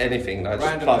mention anything. Like, just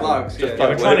Random plug, plugs, just yeah. plug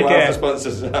We're trying to whoever get- the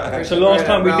sponsors. So last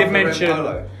time we did Ralph mention,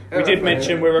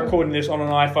 Lauren we're recording this on an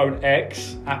iPhone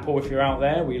X. Apple, if you're out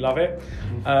there, we love it.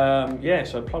 Yeah,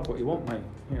 so plug what you want, mate.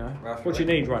 You know, Ralph what do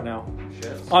you need right now?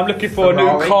 Shirts. I'm looking for a new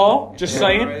Ferrari. car. Just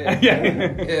saying. Yeah.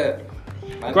 Yeah.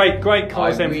 Yeah. Great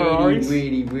cars I and really,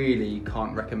 Ferraris. really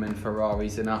can't recommend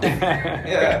Ferraris enough.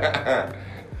 Yeah.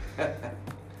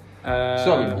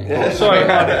 Sorry, mate. Sorry.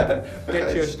 Get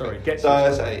to your story. So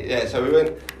I say, yeah. So we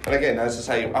went, and again, as I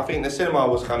say, I think the cinema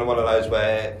was kind of one of those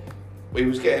where we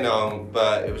was getting on,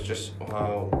 but it was just,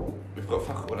 well, we've got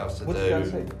fuck all else to What do. did you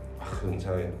guys say? I couldn't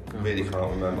tell you. Really can't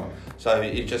remember. So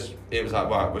it was like,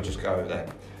 right, we'll just go over there.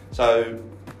 So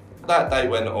that day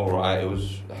went all right. It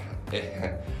was,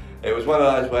 it was one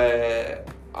of those where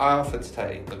I offered to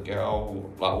take the girl,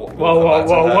 like, walk her back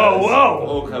to hers,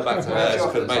 walk her back to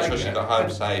hers, to make sure she got home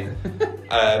safe,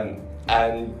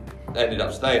 and ended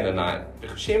up staying the night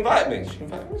because she invited me.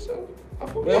 So I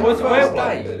thought,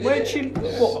 Where'd she?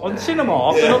 What, on cinema?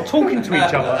 After not talking to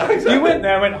each other, you went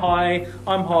there, went hi,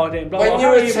 I'm Harding. Blah When blah. you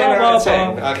how were are you, 10 blah, out blah, of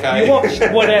 10, blah. okay. You watched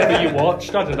whatever you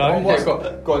watched. I don't know. Yeah,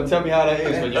 go on, tell me how that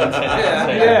is when you're 10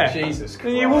 Yeah. Jesus Christ.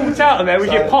 And you walked out of there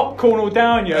with your popcorn all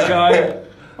down you, going,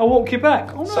 I'll walk you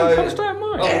back. Oh no, So- come stay at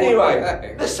mine.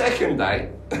 Anyway, the second day.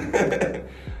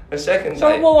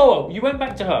 So whoa, you went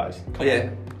back to hers. Come Yeah.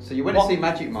 So you went What? to see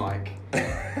Magic Mike.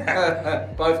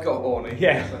 Both got horny. on.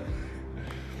 Yeah.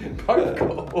 Both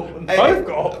got horny. Both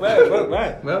got.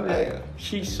 Well, Well, yeah.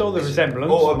 she saw the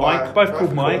resemblance. Autobiographical, Mike, both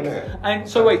called Mike. isn't it? And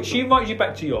so wait, she invited you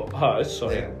back to hers.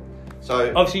 Sorry. Yeah.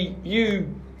 So Obviously,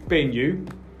 you being you,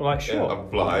 were like, yeah, sure.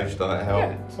 obliged, like hell.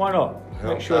 Yeah, why not?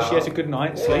 Help Make sure she has a out. good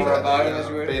night's sleep. Yeah. as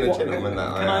you would. Being a What- gentleman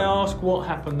that Can I I am. ask what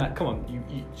happened? That come on,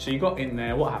 so you got in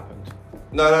there. What happened?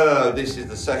 No. This is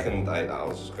the second date that I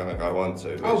was just going to go on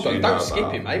to. Oh, which you know don't skip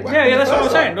about. it, mate. Yeah, that's what I'm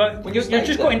That's saying. right. Like, When you you stay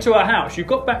just there. got into a house. You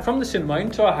got back from the cinema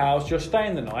into a house. You're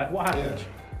staying the night. What happened?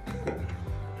 Yeah.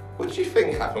 What do you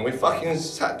think happened? We fucking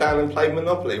sat down and played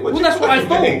Monopoly. What do Well, you that's what I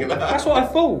fucking think? thought. That's what I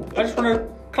thought. I just want to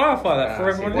clarify that for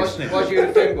everyone listening. Was you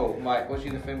the thimble, Mike? Was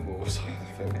you the thimble? Was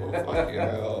I the thimble? Fucking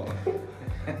hell.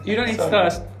 You don't need to tell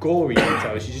us gory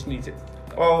details. You just need to.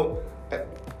 Well,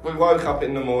 we woke up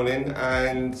in the morning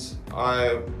and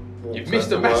I. walked You've missed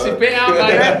to a massive work. bit out,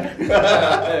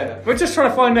 mate. We're just trying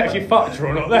to find out if you fucked her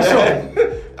or not. That's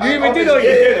all. You either did or you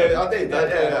Yeah, didn't. I did.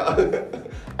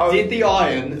 Yeah. Did the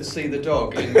iron see the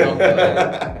dog in Monopoly?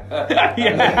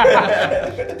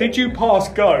 Yeah. Did you pass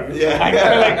go Yeah. and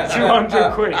collect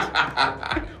 200 quid?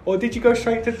 Or did you go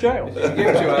straight to jail?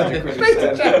 Give 200 quid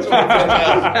instead.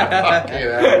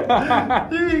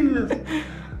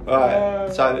 Right.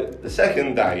 So the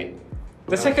second date.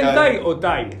 The second Okay. date or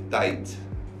day? Date.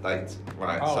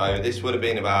 Right. Oh. So this would have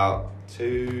been about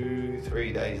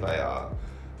 2-3 days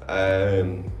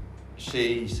later.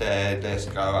 She said, "Let's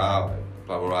go out."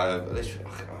 Blah blah blah.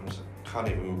 I can't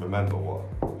even remember what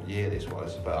year this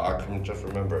was, but I can just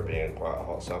remember it being quite a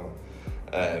hot summer.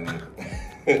 And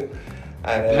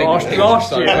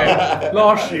Last year, then.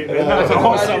 Last year, then. That was a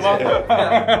hot summer.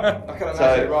 I can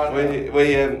imagine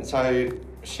right now. So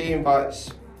she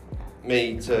invites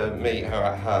me to meet her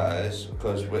at hers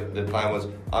because the plan was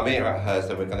I meet her at hers,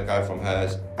 then we're going to go from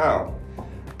hers out.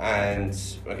 And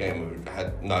again, we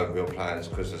had no real plans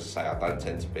because, as I say, I don't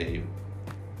tend to be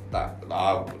that.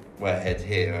 We'll head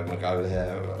here and we'll go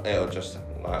there. It'll just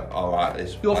like, all right,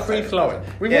 this. You're free flowing.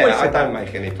 We've Yeah, always I said don't that.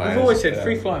 make any plans. We've always said Yeah.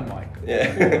 free flying Mike.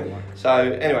 Yeah. So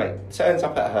anyway, turns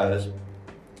up at hers.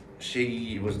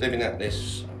 She was living at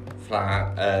this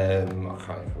flat. I can't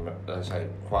even remember. There's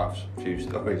quite a few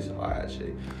stories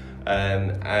actually.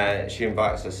 And she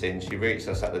invites us in. She greets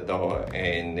us at the door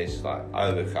in this like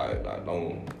overcoat, like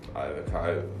long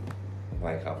overcoat,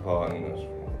 makeup on.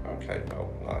 Okay,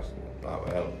 well, nice. Like,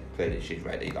 well, clearly she's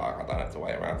ready. Like, I don't have to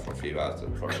wait around for a few hours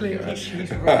before Clearly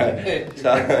she's ready.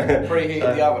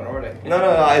 Preheated the oven already.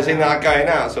 No, as in like going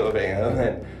out sort of thing.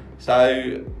 And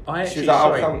so she was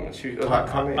like,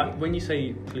 come in. When you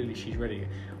say clearly she's ready,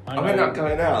 I mean, not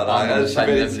going out. Like, I'm as saying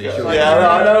minutes definitely ago. sure. Yeah,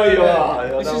 I know you are.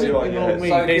 This isn't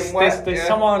me. So There's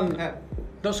someone,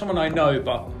 not someone I know,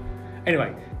 but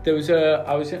anyway, I was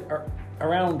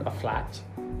around a flat,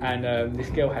 and this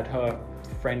girl had her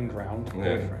friend round,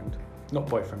 boyfriend, not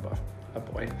boyfriend, but a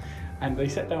boy, and they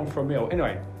sat down for a meal.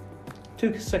 Anyway,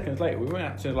 2 seconds later, we went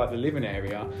out to like the living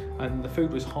area, and the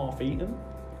food was half eaten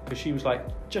because she was like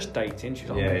just dating. She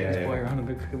was like, this boy around and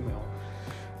go cook a meal.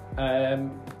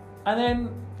 And then,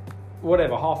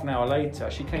 whatever, half an hour later,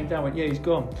 she came down, went, yeah, he's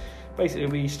gone. Basically,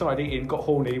 we started eating, got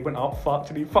horny, went up, fucked,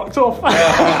 and he fucked off. And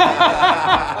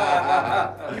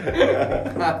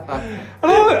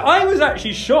I was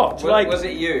actually shocked. Was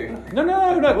it you?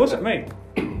 No, it wasn't me.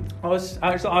 I was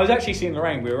actually seeing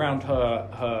Lorraine. We were around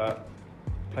her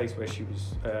place where she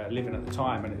was living at the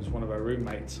time, and it was one of her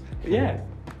roommates. But yeah,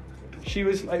 she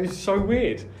was. It was so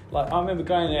weird. Like I remember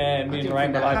going there, and me and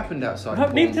Lorraine were like, happened outside. No,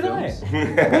 neither did I.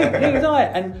 Neither did I.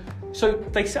 And so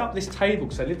they set up this table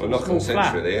because they lived in a small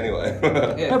flat. Really, anyway.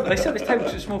 No, but they set up this table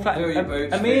because it's a small flat. Fill your And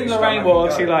boots, me and fill your Lorraine stomach were and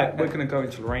obviously go. like, we're going to go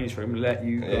into Lorraine's room and let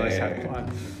you guys have time.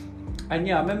 And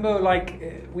yeah, I remember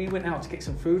like we went out to get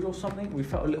some food or something. We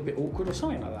felt a little bit awkward or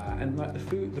something like that. And like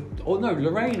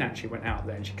Lorraine actually went out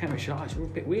there and she came in. She's like, it's a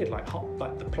bit weird. Like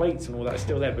the plates and all that are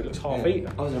still there, but it looks half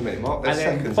eaten. I was a minute, Mark. And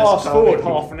then fast forward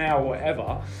half an hour,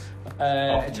 whatever.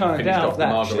 It turned out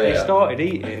that they started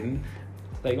eating.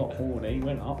 They got horny,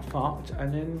 went up, fucked,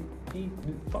 and then he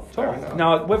fucked off. enough.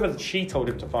 Now, whether she told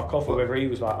him to fuck off or whether he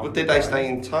was like, Well, did they stay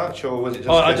in touch, or was it just?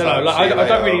 I don't know. Like, see you I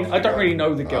don't later, really, I don't really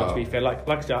know the girl Oh. to be fair. Like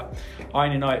I said, I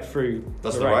only know it through.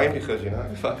 That's the the rain. rain because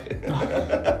fuck it.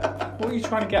 What are you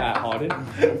trying to get at, Hardin?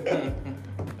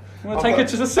 You want to take her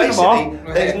to the Basically,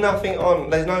 cinema? there's nothing on.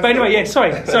 There's no. But anyway, yeah.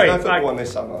 Sorry. There's no football Like, on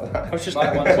this summer. I was just Like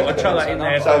I one thought I'd second. chuck that in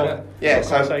there. So yeah, for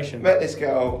so conversation. met this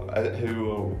girl who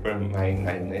will remain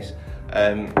nameless.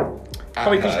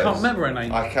 Probably because you can't remember her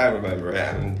name. I can't remember it,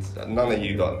 and none of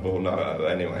you lot will know her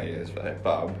anyway. But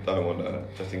I don't want to,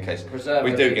 just in case Preserve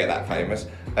we it. do get that famous.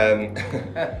 I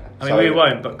mean, we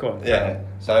won't, but go on. Yeah.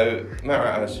 So met her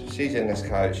at house. She's in this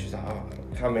coach. She's like, oh,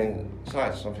 come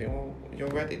inside. Something. Well, you're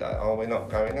ready. Like, oh, we're not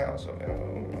going out. Something.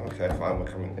 Oh, okay, fine. We're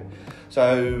coming in.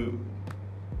 So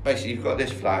basically, you've got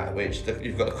this flat, which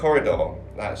you've got the corridor.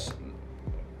 That's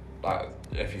like,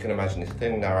 if you can imagine, this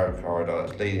thin, narrow corridor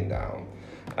that's leading down.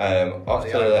 Off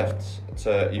to the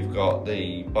left, you've got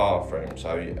the bathroom.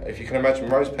 So if you can imagine,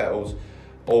 rose petals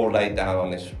all laid down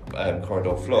on this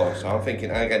corridor floor. So I'm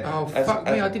thinking, and again, fuck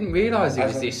me! I didn't realise it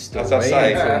was this story as I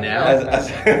say, until now.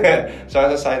 So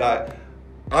as I say, like,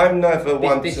 I'm never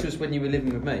one. This was when you were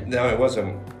living with me. No, it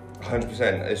wasn't.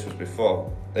 100%. This was before.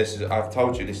 I've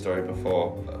told you this story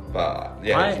before, but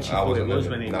yeah, I actually thought wasn't it was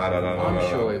living. when No. I'm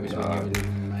sure it was when you were living with me.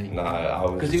 No, I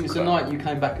was. Because it was the night you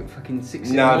came back at fucking 6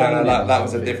 in the No, morning. that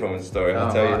was a different story. I'll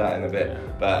tell you that in a bit.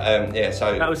 But yeah,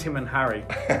 so That was him and Harry.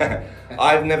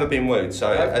 I've never been wooed,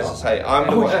 so as I say, I'm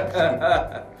the one.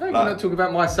 No, we're not talking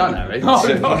about my son, Harry.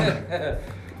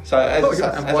 So as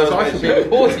I should be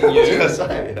reporting you. as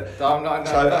I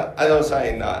was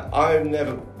saying that I'm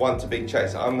never one to be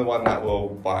chased. I'm the one that will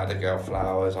buy the girl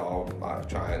flowers. I'll like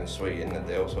try and sweeten the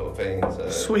deal, sort of thing.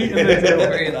 Sweeten the deal.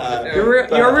 You're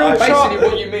a real Basically,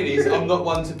 what you mean is I'm not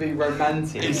one to be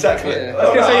romantic. Exactly. Yeah. I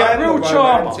was gonna say, you're a real I'm the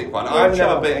charmer. romantic one. Real I've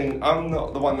never charmer. been. I'm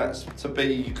not the one that's to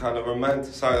be kind of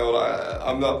romantic. So like,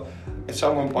 I'm not. If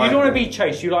someone buys, You don't want to be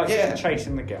chased. You like Yeah.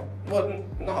 chasing the girl. Well,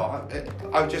 no,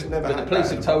 I've just never. But the had police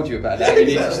that. have told you about that. You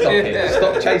need to stop it.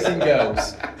 Stop chasing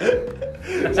girls.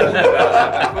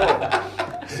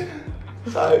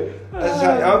 So, as I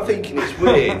say, I'm thinking it's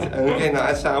weird, and again, like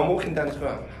I say, I'm walking down the street,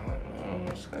 I'm like,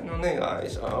 what's going on here?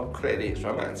 Like, clearly it's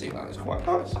romantic, like, it's quite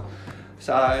nice.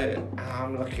 So,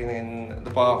 I'm looking in the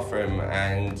bathroom,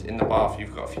 and in the bath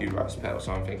you've got a few rose petals,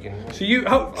 so I'm thinking... So you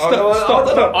stop.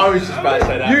 I was just about to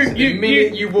say that. The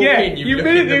minute you walk in, you look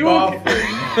in the bathroom.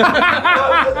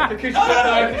 Because you don't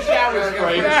know if the shower's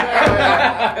free.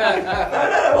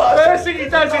 First thing he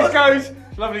does is goes,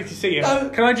 lovely to see you.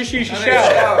 Can I just use your shower?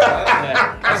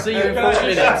 Yeah. I'll see you in 4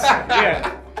 minutes.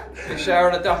 Yeah. The shower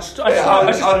and the dust. Hold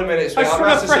a minute, I just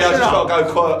want to freshen I've just up. got to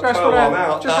go quite Just while I'm out.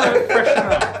 want to freshen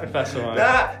up, if that's alright.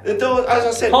 Nah, the door, as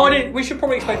I said... Hardin, we should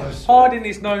probably explain. Hardin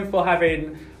is known for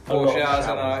having a 4 lot of showers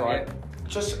and right?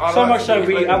 Just, So much so,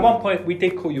 at one point we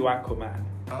did call you Aquaman.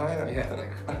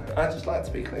 I just like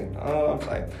to be clean. I'm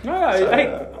saying. Hey,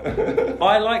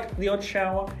 I like the odd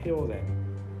shower here or there.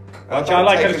 I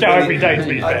like a shower every day, to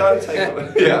be fair. I don't take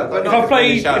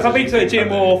If I've been to the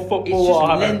gym or football,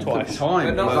 I have it twice.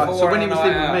 Time. Like, so when he was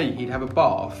living with me, he'd have a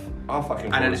bath,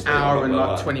 and an hour and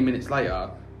like 20 minutes later,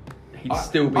 he'd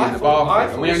still be in the bathroom.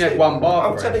 And we only had one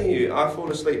bathroom. I'm telling you, I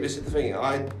fall asleep. This is the thing.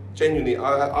 I genuinely,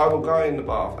 I will go in the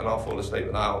bath and I'll fall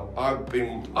asleep. I've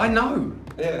been. I know.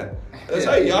 Yeah.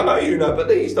 I know you know, but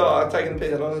then you start taking the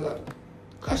piss and I was like,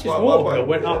 that's his water bill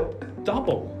went up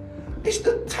double. It's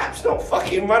the tap's not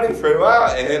fucking running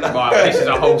throughout here. Right, this is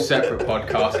a whole separate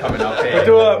podcast coming up here.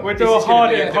 We'll do a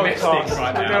Harding podcast.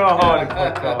 Right we'll now. do a Harding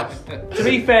podcast. To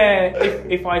be fair,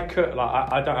 if I could,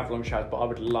 like, I don't have long showers, but I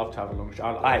would love to have a long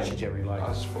shower. I actually generally like. I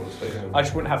just fall asleep. I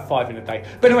just wouldn't have 5 in a day.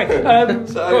 But anyway,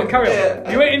 go on, carry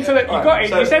on. You went into the. You got in.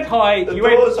 You said hi. You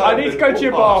went. I need to go to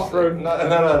your bathroom.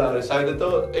 No. So the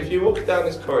door. If you walk down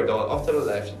this corridor, off to the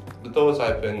left, the door's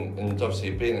open, and obviously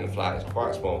being in the flat, it's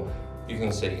quite small. You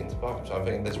can see into the bathroom. So I'm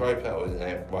thinking, there's rose petals in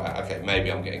there. Right, okay,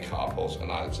 maybe I'm getting carpals and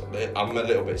I'm a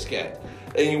little bit scared.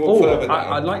 Then you walk further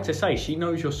down. I'd like to say, she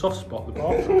knows your soft spot, the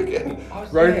bathroom. Again.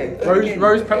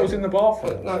 Rose petals in the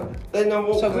bathroom. No, then I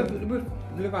walk. So with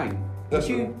Lorraine, would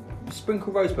you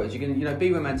sprinkle rose petals? You can,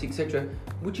 be romantic, etc.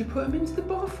 Would you put them into the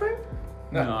bathroom?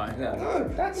 No.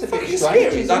 That's a bit fucking strange,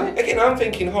 scary. isn't Like, it? again, I'm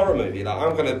thinking horror movie. Like,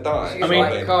 I'm gonna die. I mean,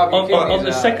 on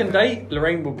the second date,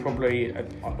 Lorraine will probably.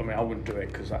 I wouldn't do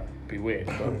it because that'd be weird.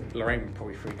 But Lorraine would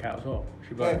probably freak out as well.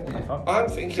 She'd be like, "What the fuck?" I'm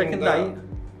thinking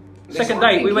Second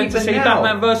date, we went to see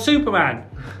Batman vs Superman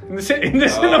in the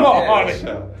cinema.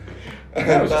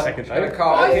 That was a second date.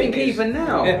 I think even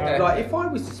now, like if I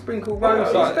was to sprinkle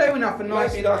roses, it's fair enough, a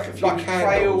nice like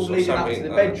trail leading up to the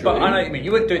bedroom. But I know what you mean.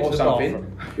 You wouldn't do it to the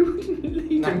bathroom. You wouldn't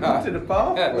lead them to the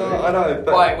bathroom. No, I know.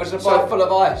 But right, was the bath full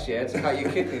of ice? Yeah, to cut your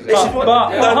kidneys. Genuinely,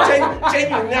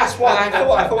 that's what I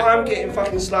thought. I thought I'm getting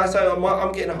fucking sliced out.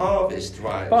 I'm getting harvest,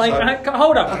 right? But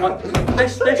hold up.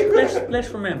 Let's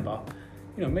remember.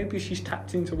 Maybe she's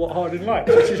tapped into what Harding likes,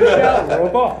 which is a shower or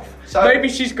a bath. So maybe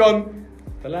she's gone.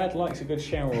 The lad likes a good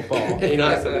shower or bath. He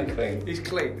likes to be clean. He's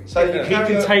clean. So he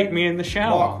can take me in the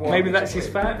shower. Maybe that's his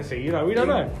fantasy. We don't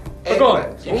know. But go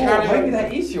on. Maybe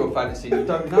that is your fantasy. You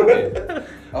don't know it.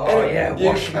 Oh yeah,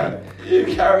 wash me. You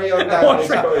carry on down this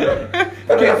corridor.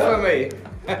 Get for me.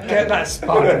 Get that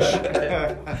sponge.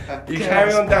 You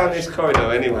carry on down this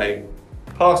corridor anyway,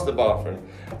 past the bathroom.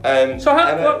 So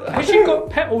has she got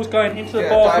petals going into the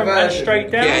bathroom and straight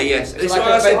down? Yeah, yes. It's like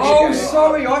I said. Oh,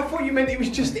 sorry, I thought you meant it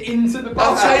was just into the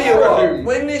bathroom. I'll tell you what,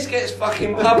 when this gets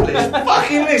fucking published,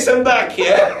 fucking listen back,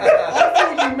 yeah?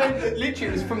 I thought you meant that literally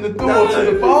it was from the door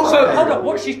to the bathroom. So hold up,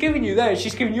 what she's giving you there,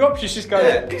 she's giving you options. She's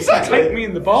going, take me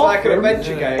in the bathroom. It's like an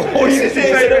adventure game. Or it's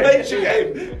an adventure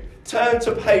game. Turn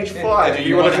to page 5. Do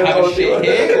you want to have a shit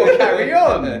here or carry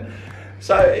on?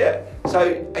 So, yeah.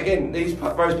 So, again, these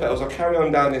rose petals, I'll carry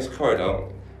on down this corridor,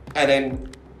 and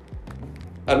then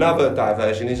another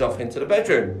diversion is off into the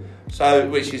bedroom. So,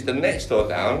 which is the next door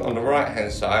down on the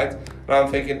right-hand side. And I'm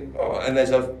thinking, and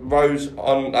there's a full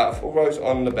rose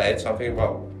on the bed. So I'm thinking,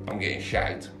 well, I'm getting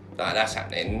shagged. Like, that's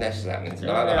happening. This is happening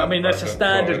tonight. Yeah, I mean, that's a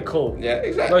standard call. Yeah,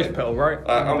 exactly. Rose petal, right?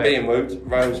 I'm being wooed.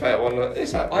 Rose petal on the.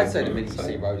 It's happening. I'd say the minute you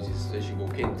see roses as you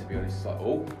walk in, to be honest, it's like,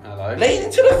 oh, hello. Lead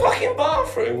into the fucking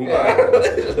bathroom. You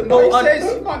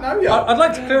might know you. I'd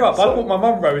like to clear up. I bought my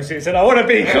mum roses, and I want to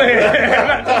be clear.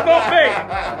 That's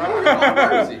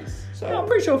not me. Roses. Yeah, I'm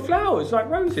pretty sure flowers, like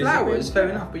roses. Flowers, fair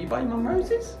enough, but you buy your mum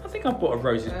roses? I think I bought a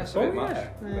roses before.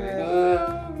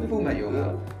 We've all met your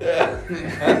mum.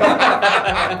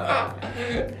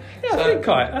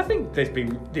 I think there's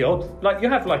been the odd, like you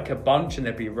have like a bunch and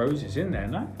there'd be roses in there,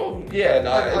 no? Yeah,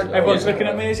 no. Everyone's looking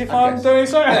at me as if I'm doing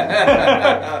so.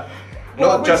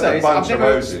 Not just a bunch of I've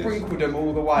never roses. sprinkled them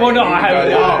all the way. Well, no, I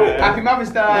haven't. Happy Mother's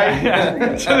Day.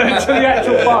 to the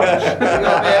actual bunch.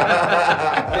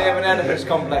 They have an Oedipus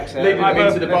complex there. Leaving them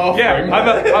into the bathroom. Yeah,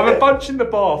 I have a bunch in the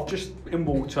bath, just in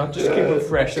water, just to keep them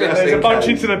fresh. And there's a bunch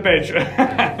into the bedroom.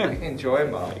 Enjoy,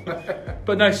 Mark.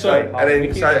 But no, sorry.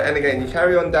 And again, you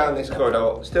carry on down this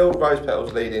corridor, still rose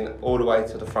petals leading all the way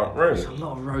to the front room. There's a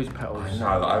lot of rose petals.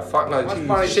 No, fuck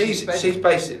no. She's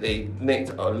basically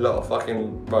nicked a lot of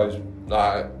fucking rose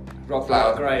flower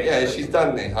grapes. Yeah, she's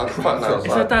done this.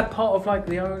 Is that part of like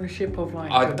the ownership of like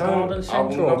the garden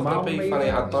centre or not to be funny.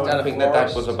 I don't think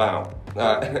that was about.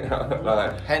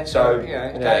 Hence,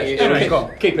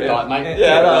 Keep it light, mate.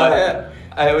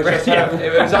 It was just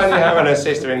it was only her and her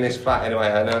sister in this flat anyway,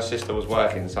 and her sister was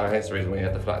working, so hence the reason we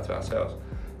had the flat to ourselves.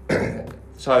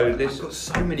 So this. I've got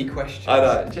so many questions. I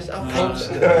know. You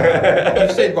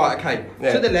said right, okay.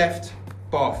 Yeah. To the left,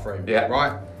 bathroom. Yeah.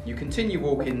 Right. You continue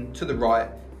walking to the right,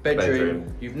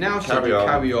 bedroom. You've now said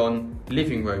carry on,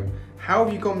 living room. How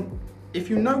have you gone? If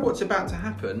you know what's about to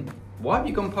happen, why have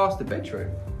you gone past the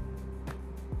bedroom?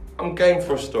 I'm game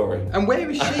for a story. And where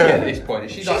is she at this point?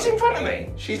 Is she She's in front of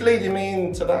me. She's leading me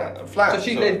into that flat. So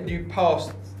she led you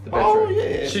past the bedroom. Oh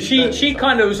yeah. So she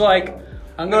kind of was like,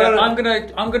 I'm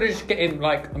gonna just get in.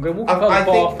 Like, I'm gonna walk past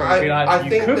the bathroom and be like,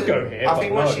 you could go here. I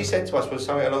think what she said to us was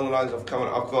something along the lines of, "Come on,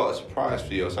 I've got a surprise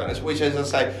for you" or something. Which, as I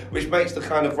say, which makes the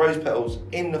kind of rose petals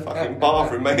in the fucking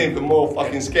bathroom make it even more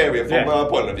fucking scarier from my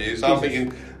point of view. So I'm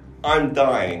thinking, I'm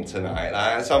dying tonight.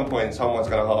 Like, at some point, someone's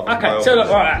going to harvest my Okay, so look,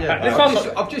 right.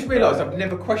 I've just realised I've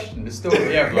never questioned the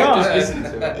story ever. I've just listened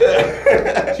to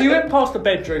it. So you went past the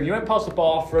bedroom, you went past the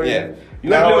bathroom. Yeah.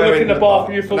 You had a little look in the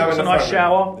bathroom, you thought it was a nice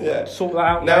shower. Yeah. Sort that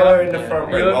out. Now we're in the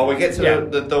front room. Well, we get to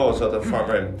the doors of the front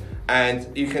room.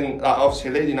 And you can, like,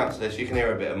 obviously leading up to this, you can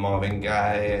hear a bit of Marvin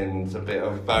Gaye and a bit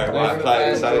of Barry White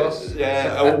playing. So,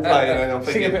 all playing. And I'm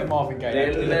thinking, sing a bit of Marvin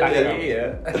Gaye in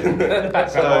the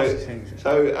background.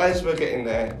 So as we're getting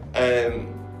there,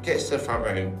 gets to the front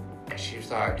room, and she was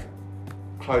like,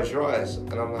 "Close your eyes,"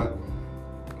 and I'm like,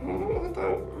 I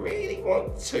don't really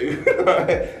want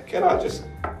to. Can I just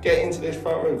get into this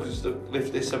front room? Because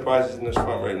if this surprise is in this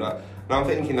front room, like, and I'm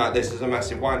thinking like this is a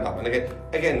massive wind up. And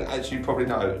again, as you probably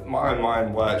know, my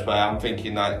mind works where I'm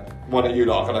thinking like, what are you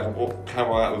like? And I can walk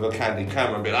camera out with a candid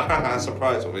camera and be like, haha,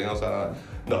 surprise or something. I was like,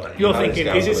 no, you're thinking,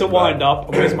 is this a wind up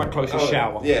or where's my closest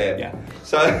shower? Yeah.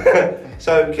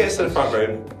 So gets to the front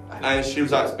room. And she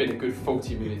was like, it's been a good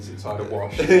 40 minutes since I had a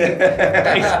wash.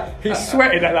 He's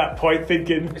sweating at that point,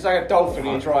 thinking it's like a dolphin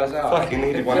he dries out. Fucking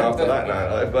needed one after that now,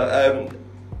 though.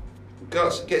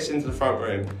 But gets into the front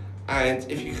room, and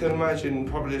if you can imagine,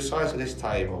 probably the size of this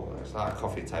table, it's like a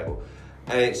coffee table,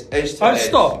 and it's edge to edge.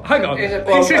 Stop! Hang on.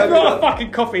 This is not a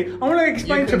fucking coffee. I want to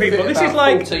explain to people. This is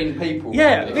like 14 people.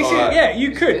 Yeah, this is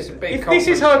you could. If this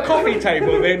is her coffee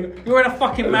table, then you're in a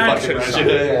fucking mansion.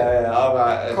 Yeah. All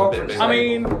right. I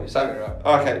mean,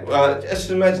 okay. Well, just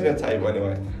imagine a table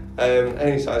anyway.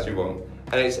 Any size you want.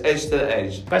 And it's edge to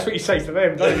edge. That's what you say to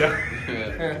them, don't you?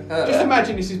 Just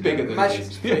imagine this is bigger than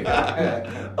this.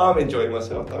 I'm enjoying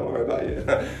myself, don't worry about you.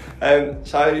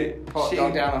 So she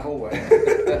down the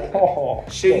hallway.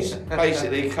 She's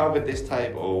basically covered this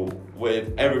table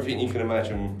with everything you can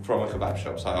imagine from a kebab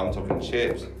shop. So I'm talking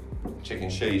chips, chicken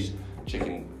sheath,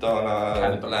 chicken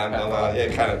doner, lamb doner,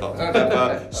 Canada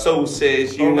pepper,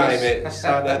 sauces, you name it,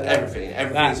 salad, everything.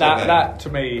 That to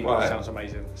me sounds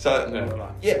amazing. So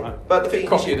but the thing,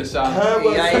 coffee in the sun. Coffee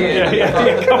in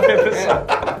the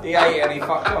sun. He ate and he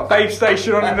fucked off. Babe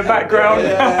station on in the background.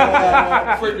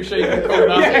 Fruit machine in the corner.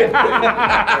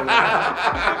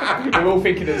 We're all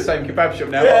thinking of the same kebab shop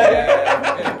now.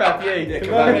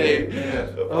 Kebab.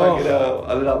 Oh,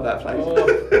 I love that place.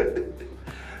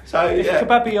 So if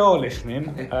Kebabby are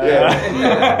listening,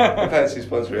 I fancy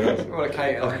sponsoring us. We want to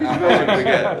cater.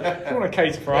 You want to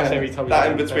cater for us every time.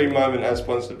 That in between moment as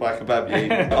sponsored by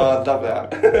Kebabby. I'd love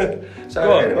that. So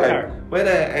anyway, we're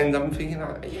there, and I'm thinking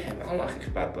like, I like a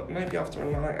kebab, but maybe after a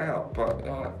night out. But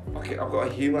I've got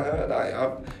to humour her. Like,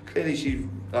 clearly she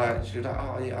was like,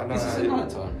 oh yeah, I know. Is this at night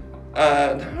time?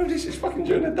 No, this is fucking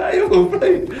during the day,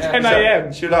 probably. 10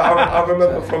 a.m. She was like, I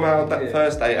remember from our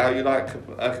first date how you like a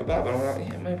kebab, and I'm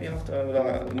like, maybe after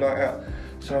a night out.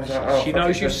 So I was like, she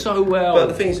knows you so well. But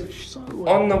the thing is,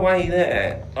 on the way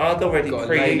there, I'd already got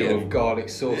pre-eaten. A ladle of garlic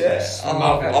sauce.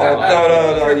 No.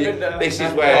 This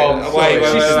is where.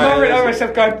 She's snoring over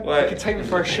herself, going, you can take me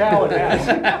for a shower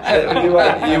now. You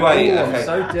wait. Okay.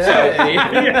 So dirty.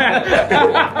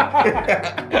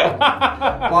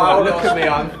 Wow, look at me,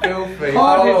 I'm filthy.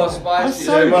 I'm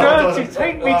so dirty.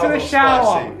 Take me to the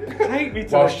shower. Take me to the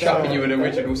shower. While chucking you an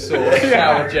original sauce,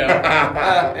 shower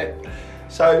gel.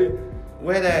 So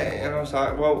we're there, and I was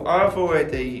like, well, I've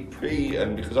already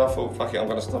pre-eaten because I thought, fuck it, I'm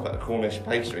going to stop at the Cornish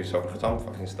pastry shop because I'm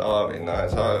fucking starving.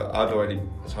 So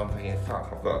I'm thinking,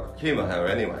 fuck, I've got to humour her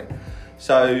anyway.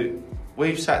 So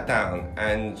we've sat down,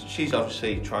 and she's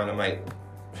obviously trying to make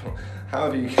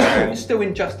however you can. You're still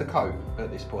in just a coat at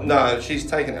this point? No, she's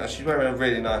taking it. She's wearing a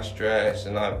really nice dress,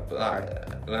 and I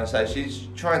say she's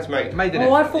trying to make. I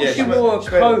thought she wore a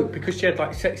coat because she had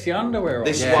like sexy underwear on.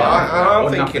 This is what I'm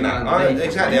thinking. I'm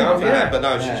thinking that, but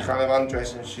no, she's kind of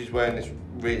undressed and she's wearing this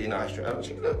really nice dress.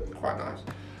 She looked quite nice,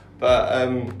 But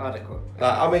Adequate.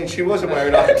 like, I mean, she wasn't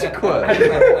wearing like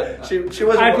she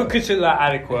wasn't. I could consider that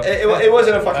adequate. It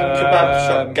wasn't a fucking kebab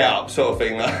shop get up sort of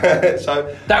thing. Like,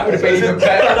 so That would have been even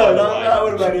better. No, that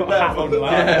would have been better. Hat on,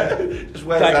 like, Just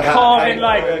wears like the hat, carving, hang-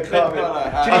 like- yeah, carving.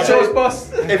 I saw-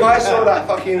 boss? If I saw that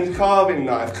fucking carving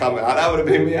knife coming out, that would have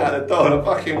been me out the door. Like,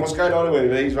 fucking, what's going on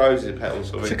with these roses petals?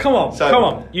 Sort of So thing. come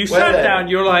on. You we're sat there. down.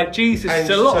 You're like, Jesus, And it's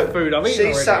a lot so of food. I've eaten She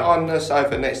already. sat on the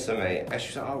sofa next to me, and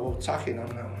she's like, "Oh well, tuck in." I'm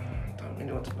like, "I don't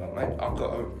really want to, but mate, I've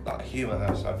got to like humour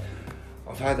her." So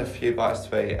I've had a few bites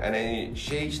to eat, and then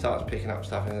she starts picking up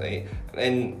stuff and eat, and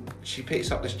then she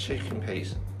picks up this chicken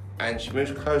piece, and she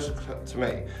moves closer to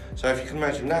me. So if you can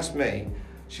imagine, that's me.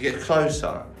 She gets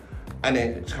closer, and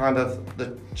then kind of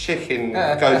the chicken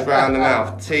goes round the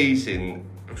mouth, teasing,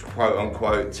 quote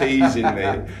unquote, teasing me,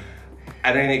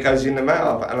 and then it goes in the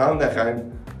mouth, and I'm there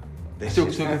going. Still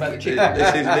talking about the chicken.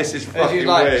 This is fucking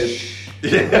like, weird. shh.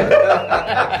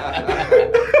 Yeah.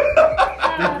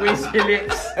 The greasy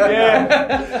lips. Yeah.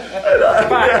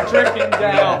 Back dripping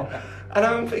down. And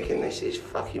I'm thinking, this is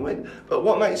fucking weird. But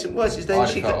what makes it worse is then I'd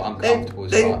she have felt uncomfortable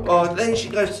as fuck. then she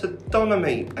goes to doner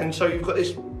meat, and so you've got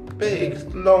this big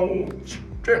long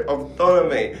strip of doner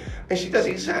meat, and she does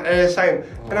exactly the same.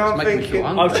 And I'm it's making me thinking, feel I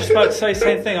hungry. was just about to say the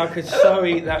same thing. I could so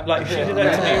eat that. Like, if she did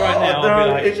that to me right now, I'd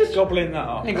be like, it's just- gobbling that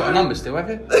up. You ain't got a number still, have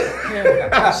you?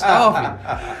 Yeah.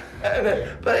 Starving.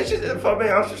 But it's just for me.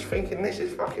 I was just thinking, this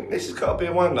has got to be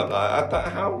a wind-up. Like, I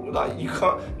don't, how, like you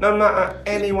can't. No matter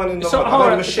anyone in the So, world. I hold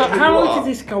don't on, give a so shit who how you long are.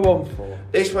 did this go on for?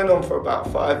 This went on for about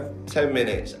 5-10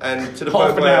 minutes, and to the Half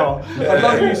point an where hour. I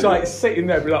love you like sitting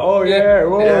there, be like, oh yeah,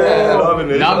 whoa, Yeah, whoa. loving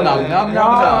it. Num, num, num, num,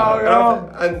 No, num. no.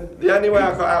 And the only way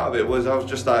I got out of it was I was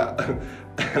just like, and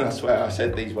I swear I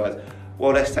said these words.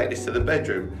 Well, let's take this to the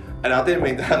bedroom, and I didn't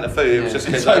mean to hand the food. It was just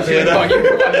because So you got you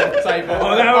put one on the table.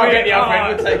 Oh, that I'll would get be- the other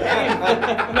end. We'll take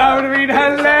it. That would have been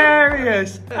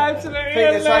hilarious. Absolutely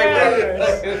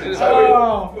hilarious.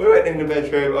 Oh. we went in the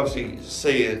bedroom, obviously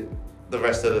see the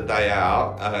rest of the day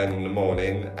out in the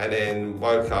morning, and then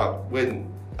woke up, went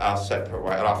our separate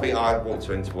way. And I think I walked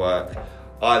her into work.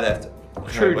 I left.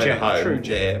 True went Jen, home, true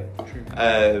Jen.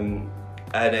 yeah.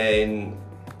 And then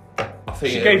I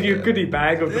think She gave you a goodie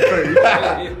bag of the food.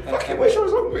 I fucking wish I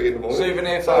was hungry in the morning.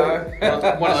 Souvenir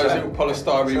photo. One of those little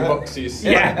polystyrene boxes.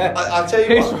 Yeah. I'll tell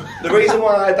you what, the reason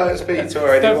why I don't speak to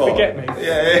her Don't anymore. forget me.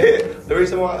 Yeah, the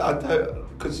reason why I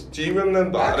don't, because do you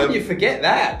remember? How can you forget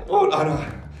that? Oh, I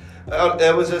know.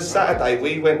 There was a Saturday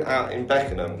we went out in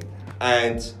Beckenham,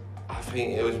 and I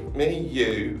think it was me,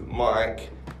 you, Mike,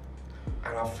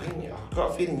 and I've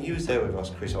got a feeling you was there with us,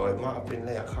 Chris, or it might have been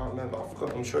Lee, I can't remember, I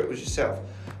forgot, I'm sure it was yourself.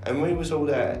 And we was all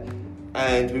there,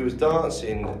 and we was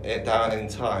dancing it down in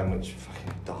time, which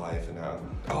fucking dive now.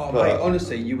 Oh, But- mate,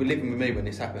 honestly, you were living with me when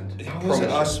this happened. I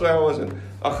wasn't, I swear I wasn't.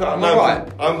 I can't, Am no, I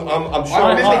right? I'm sure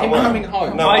I was remember out him of work. coming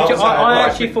home. No, I was out of work.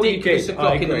 actually thought you Ridiculous did.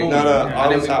 o'clock I in the agree. morning. No, I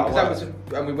And then was out of because work.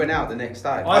 and we went out the next day.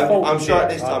 I thought I'm you sure did. at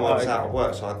this time I was I out of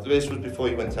work, so this was before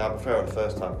you went to Albert Ferrer the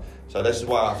first time. So this is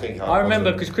why I think I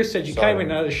remember wasn't- because Chris said you Sorry. came in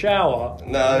and had a shower.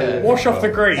 No. Yeah. Wash off the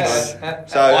grease.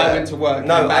 So I went to work,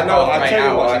 No, came back I know. after I 8 tell you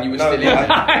hours why. and you were no,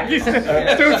 still in. You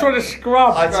still trying to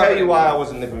scrub. I tell you why I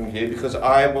wasn't living with you, because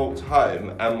I walked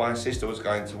home and my sister was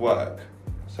going to work,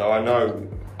 so I know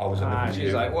I wasn't living with you.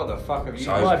 She's like, what the fuck have you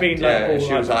So- Might have been yeah, like and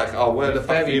she was like, "Oh, where the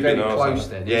fuck have Very, you very been?" or close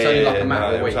something. then. It was only like a matter no,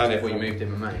 of it was weeks only before you for- moved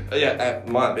in with me. Yeah, it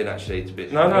might have been actually to be.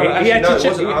 No, He actually, had no, to it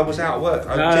check- wasn't. I was out of work.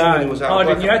 I No, genuinely was out of work.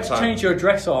 Arden, you at had the to time. change your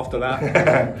address after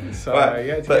that. So Right,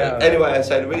 you had to but get out. anyway, I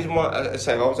say the reason why I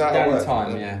say I was out Down of in work.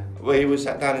 time, yeah. We were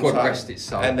sat down in God time, rest its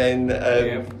soul. and then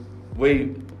Yeah.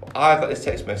 I got this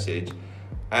text message,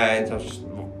 and I was just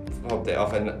popped it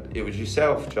off, and it was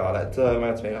yourself, Jar, that turned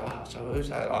around to me. Oh, so who's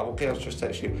that? Like, what girls just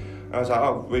text you? And I was like,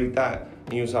 oh, read that.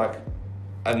 And he was like,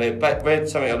 and they read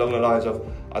something along the lines of,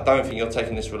 I don't think you're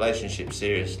taking this relationship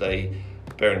seriously.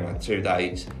 Bearing in mind 2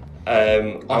 dates.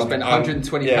 I spent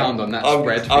 £120 on that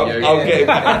spread for you. I'm getting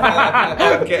back.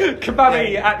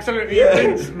 Kebabby absolutely Yeah,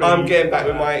 convinced me. I'm getting back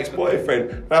with my ex-boyfriend,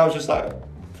 and I was just like,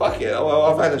 "Fuck it! Well,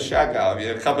 I've had a shag out of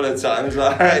you a couple of times,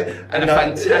 like, and a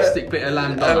fantastic bit of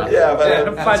lamb doner. yeah, I've had Yeah,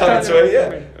 a fantastic. time to eat.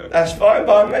 Yeah, that's fine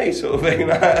by me, sort of thing, and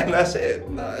that's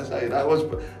it.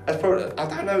 That's probably I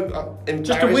don't know.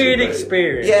 Just a weird embarrassing, but-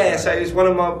 experience. Yeah, so it's one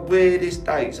of my weirdest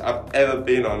dates I've ever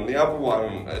been on. The other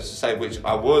one, as I say, which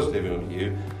I was living with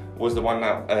you, was the one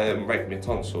that raped my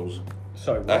tonsils.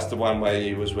 So That's the one where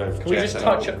you was with can we Jess just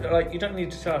and touch it? Like, you don't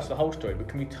need to tell us the whole story, but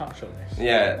can we touch on this?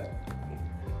 Yeah.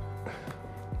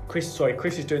 Chris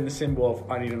is doing the symbol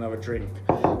of I need another drink.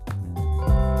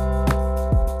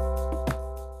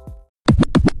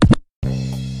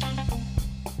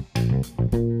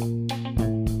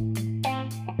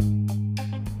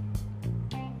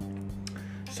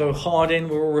 Hardin,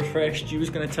 we're all refreshed. You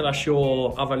was going to tell us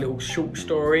your other little short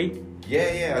story.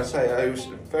 Yeah, I'd say it was a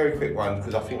very quick one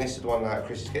because I think this is the one that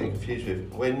Chris is getting confused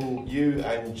with. When you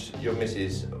and your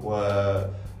missus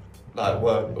were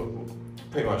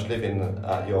pretty much living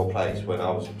at your place when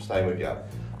I was staying with you,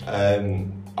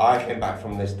 I came back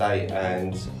from this date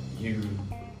and you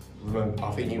remember,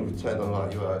 I think you turned on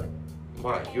like you were,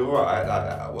 Mike, you're alright,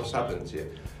 like, what's happened to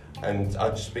you? And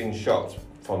I'd just been shocked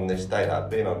from this date that I'd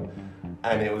been on,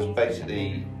 and it was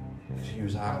basically, she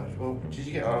was like, well, did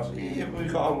you get on? I was like, yeah, we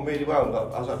got on really well.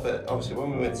 I was like, but obviously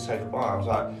when we went to say goodbye, I was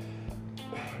like,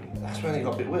 that's when it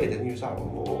got a bit weird. And he was like,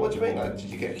 well, what do you mean? Like, did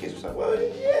you get a kiss? I was like, well,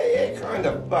 yeah, kind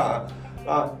of, but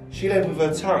she led with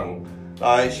her tongue.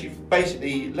 Like, she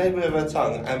basically led with her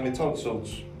tongue, and my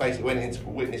tonsils basically went into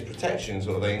witness protection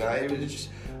sort of thing. Like, it was just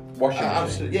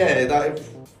washing. Yeah, like, it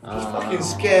just fucking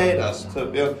scared us to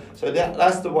be honest. So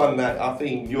that's the one that I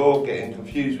think you're getting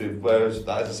confused with. Whereas,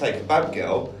 like, as I say, Kebab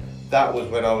Girl, that was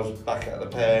when I was back at the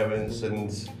parents, and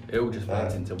it all just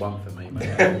went into one for me, mate.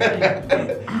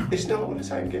 it's not all the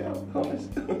same girl, honest.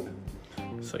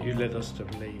 So you led us to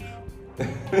believe.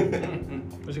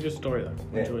 It was a good story though.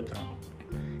 Yeah. Enjoyed that.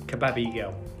 Kebabby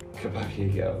girl.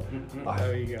 Kebab Girl.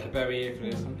 There you go. Very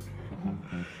influential.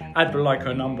 I'd like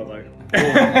her number though.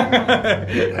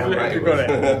 You You got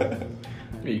it.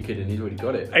 Are you kidding? He's already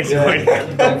got it. Exactly.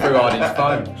 Gone through Hardin's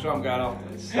phone. That's what I'm going off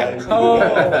this.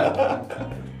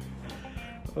 Oh.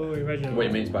 Oh, imagine. What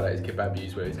he means by that is kebab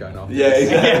use where he's going off. Yeah,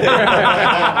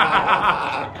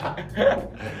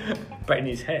 But in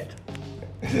his head.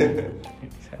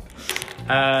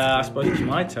 I suppose it's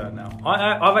my turn now.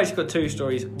 I've actually got two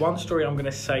stories. One story I'm going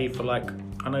to save for like,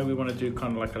 I know we want to do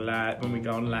kind of like a lad when we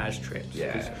go on lads trips.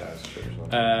 yeah, that's true.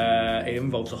 It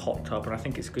involves a hot tub, and I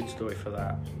think it's a good story for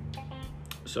that.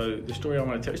 So the story I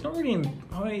want to tell, it's not really,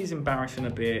 it is embarrassing a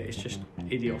bit. It's just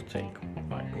idiotic.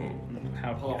 Like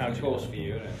how Of course for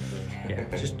you, isn't it?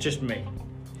 yeah, just me.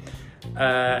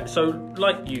 So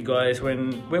like you guys,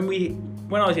 when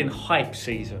I was in hype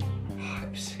season.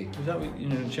 Is that what you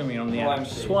know? Jimmy on the app,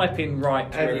 swiping right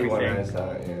to Everyone everything. has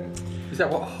that, yeah. Is that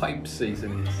what hype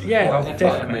season is? Yeah, Well,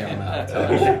 definitely. fuck me on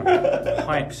that.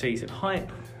 Hype season,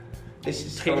 hype, This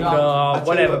is Tinder, I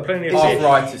whatever, tell you plenty of what, shit.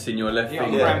 Arthritis in your left Yeah,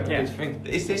 finger. Yeah.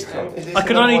 Is this I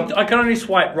can only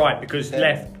swipe right because Yeah.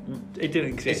 left it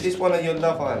didn't Is exist. this one of your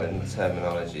Love Island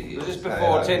terminology? Was this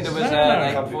before Tinder was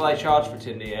No. before they charged for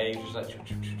Tinder? Yeah, you was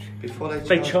like. Before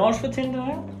They charge for Tinder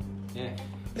now? Yeah.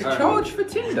 They charge for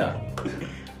Tinder?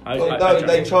 Well, no,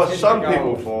 they charge Tinder some Gold.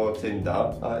 people for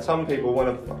Tinder. Like, some people want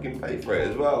to fucking pay for it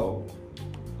as well.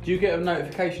 Do you get a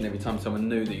notification every time someone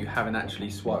knew that you haven't actually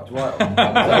swiped right on?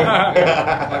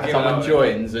 Someone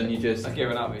joins and you just... I've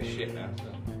given up this shit now. So.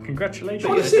 Congratulations.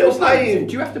 But you're still paying.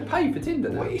 Do you have to pay for Tinder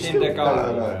now? What are you Tinder still Gold no,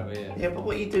 or no. whatever, yeah. But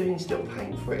what are you doing still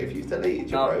paying for it if you've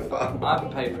deleted your profile? I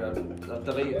haven't paid for it. I've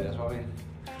deleted it, that's what I mean.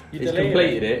 He's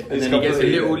completed it, and He's then he gets a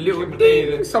completed little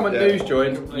Completed ding. it. Someone Yeah. new's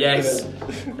joined. Yes.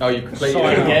 Oh, you completed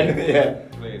Sign it again.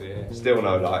 Yeah. Deleted it, yeah. Still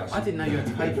no likes. I didn't know you had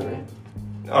to pay for it.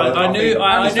 I knew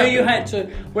you had to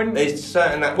when There's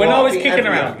certain When I was think kicking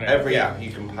every around app, it. every app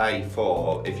you can pay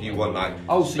for if you want like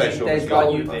Oh, so special there's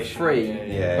gold like you edition. free,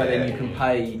 Yeah, but then yeah. you can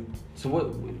pay. So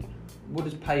what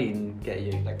does paying get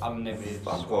you? Like unlimited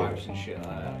Fuck swipes and shit like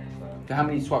that. So how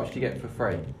many swipes do you get for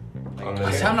free? Unlimited.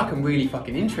 I sound like I'm really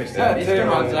fucking interested. Yeah, in this, too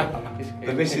don't much. I?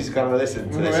 The missus is gonna listen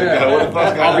to this. Yeah. And go, what the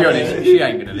fuck's I'll be going on honest, here?" she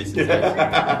ain't gonna listen to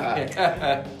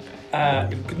this.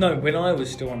 no, when I was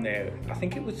still on there, I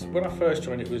think it was when I first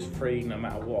joined. It was free no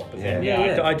matter what. But then,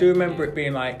 Yeah. Yeah. I do remember it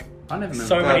being like I never remember.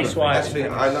 so many No, swipes. that's the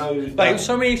thing, I know. Like it was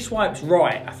so many swipes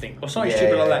right, I think, or something Yeah,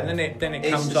 stupid like yeah. that. And then it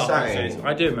It's comes the up. And same. says,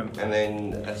 I do remember. And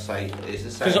then I say it's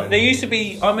the same. Because there used to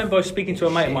be, I remember speaking to a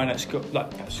mate of mine at school,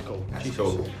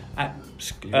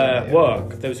 Yeah.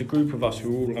 work. There was a group of us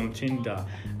who were all on Tinder,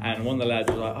 and one of the lads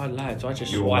was like, "Oh lads, I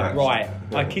just You all swipe matched. right.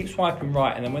 Yeah. I keep swiping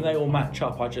right, and then when they all match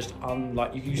up, I just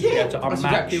you used to be Yeah, able to unmatch." That's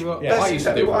exactly what Yeah. I used to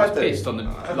exactly do. what I was I do. pissed on the I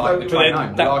like the don't- train But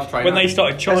home, then the last train when they home.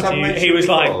 started As I charging, he mentioned was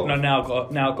like, before. "No, now I've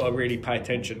got to really pay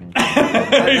attention."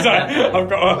 He's like, "I've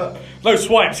got those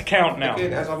swipes count now."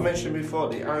 Again, as I've mentioned before,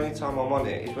 the only time I'm on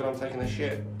it is when I'm taking a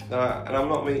shit. And I'm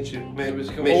not meeting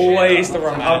Always the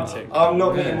romantic. I'm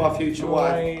not meeting my future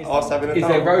Always. wife. I was having a Is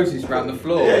time. there roses around the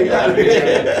floor? Yeah, exactly.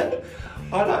 Yeah.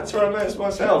 I like to romance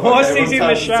myself. Whilst okay, he's from in the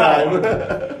time to shower.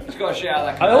 time. He's got to shout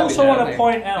that. I also want to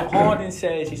point out, Hardin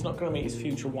says he's not going to meet his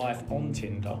future wife on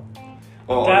Tinder.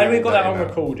 Oh, Glad yeah, we got that on yeah.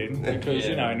 recording because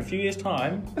Yeah. in a few years'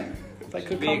 time they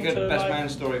could Be come a good to best like, man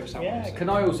story for someone. Yeah, Can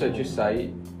I also just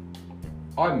say,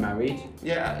 I'm married.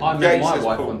 Yeah, I met Yates my has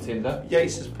wife pulled- on Tinder.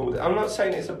 Yates has pulled it. I'm not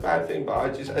saying it's a bad thing, but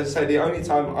I say the only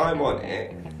time I'm on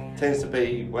it tends to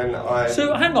be when I...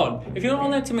 So hang on, if you're not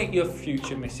on there to meet your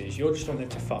future missus, you're just on there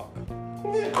to fuck.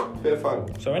 Yeah, bit of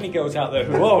fun. So any girls out there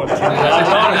who are on Tinder,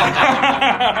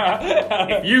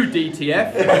 If you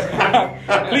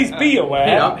DTF, please be aware.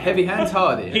 hit up Heavy Hands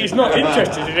Hardy. He's not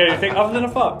interested in anything other than a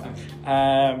fuck.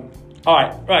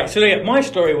 Right. So yeah, my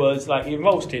story was like it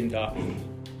involves Tinder.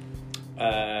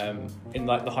 In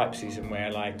like the hype season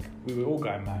where like we were all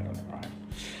going mad on it, right?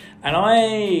 And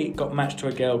I got matched to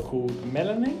a girl called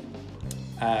Melanie,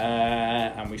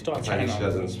 and we started chatting. She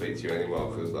doesn't speak to you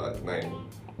anymore because like name.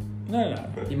 No.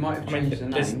 You might have changed the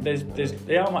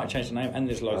name. I might have changed the name, and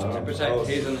there's loads of them. Protect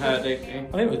his and her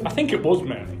dignity. I think it was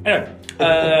Melanie.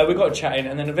 Anyway, we got chatting,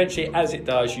 and then eventually, as it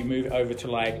does, you move it over to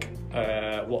like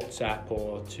WhatsApp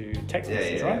or to text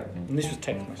message, right? Yeah. And this was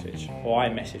text message or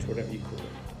iMessage, whatever you call it.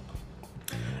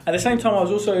 At the same time, I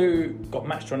was also got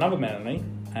matched to another Melanie,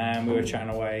 and we were chatting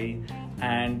away,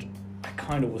 and I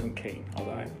kind of wasn't keen. I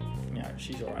was like, you know,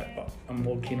 she's all right, but I'm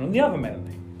more keen on the other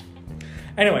Melanie.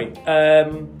 Anyway,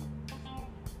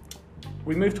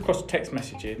 we moved across to text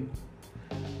messaging,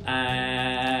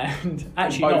 and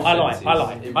actually, no, I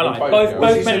lied.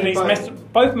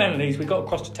 Both Melanies, we got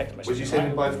across to text messaging. Was you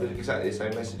sending both exactly the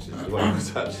same messages?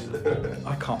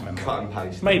 I can't remember. Cut and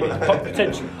paste. Maybe,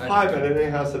 potentially. Hi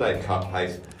Melanie, how's today? Cut,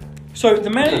 paste. So the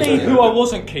Melanie who I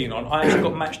wasn't keen on, I actually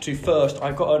got matched to first.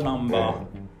 I got a number. Yeah.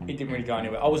 It didn't really go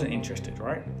anywhere. I wasn't interested,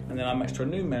 right? And then I matched to a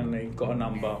new Melanie, got a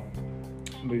number,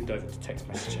 moved over to text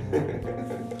messaging.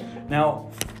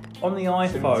 Now, on the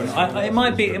iPhone, it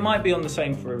might be on the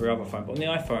same for every other phone, but on the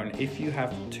iPhone, if you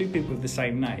have two people with the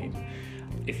same name,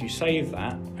 if you save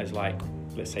that as like,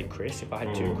 let's say Chris, if I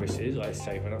had two Chris's, I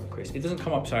save another Chris. It doesn't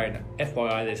come up saying,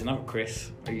 FYI, there's another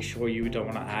Chris. Are you sure you don't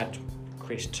want to add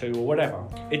Chris 2 or whatever?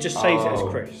 It just saves it as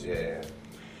Chris. Yeah.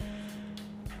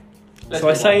 Let's So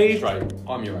I saved. straight.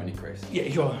 I'm your only Chris. Yeah,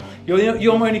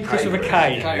 you're my only Chris with a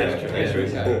K.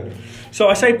 So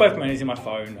I saved both Melanies in my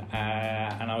phone,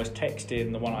 and I was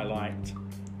texting the one I liked,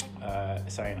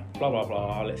 saying blah blah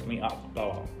blah, let's meet up,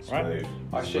 blah blah. Right? Smooth.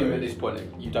 I assume at this point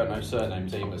you don't know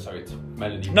surnames either, so it's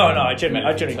Melanie. No, I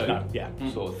genuinely no, yeah.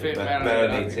 Sort of thing.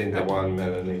 Melanie Tinder 1,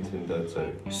 Melanie Tinder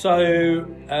 2. So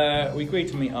we agreed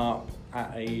to meet up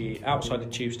at outside the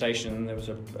tube station. There was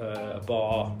a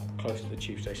bar close to the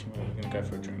tube station where we were going to go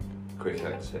for a drink. Quick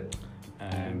exit.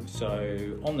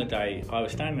 So on the day, I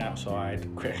was standing outside,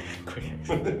 quick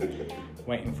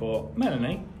waiting for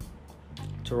Melanie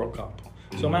to rock up.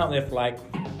 So I'm out there for like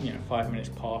 5 minutes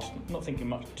past, not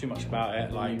thinking too much about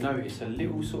it. Like you notice a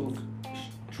little sort of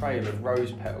trail of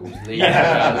rose petals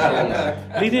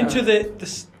leading to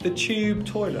the tube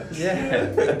toilets.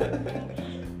 Yeah.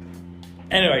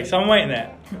 Anyway, so I'm waiting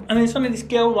there, and then suddenly this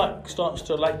girl like starts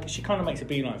to like, she kind of makes a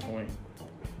beeline for me.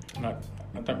 No,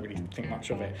 I don't really think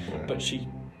much of it, but she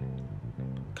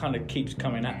kind of keeps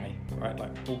coming at me, right?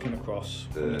 Like walking across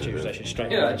from the tube station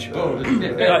straight. Yeah, George.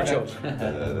 Like George.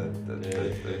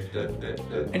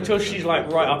 Until she's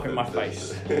like right up in my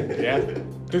face. Yeah.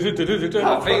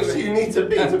 How close do you need to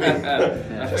be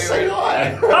just say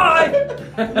hi? Hi.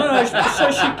 No.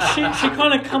 So she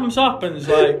kind of comes up and is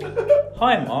like,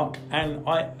 "Hi, Mark," and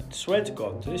I swear to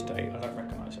God, to this day, I don't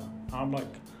recognise her. I'm like,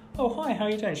 "Oh, hi, how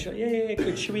are you doing?" She's like, "Yeah,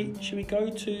 good. Should we go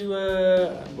to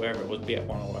wherever it was, BF1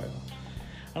 or whatever?"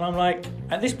 And I'm like,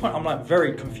 at this point, I'm like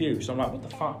very confused. I'm like, what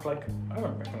the fuck? Like, I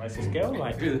don't recognise this girl.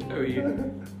 Like, Who are you?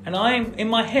 and I'm in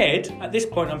my head at this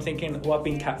point. I'm thinking, well, I've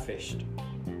been catfished.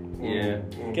 Yeah.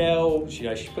 Girl, she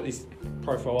put this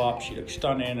profile up. She looks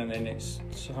stunning, and then it's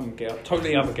some girl,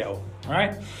 totally other girl. All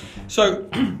right. So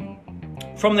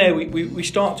from there, we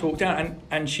start to walk down,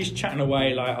 and she's chatting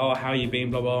away like, oh, how you been,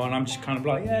 blah blah. And I'm just kind of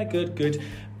like, yeah, good.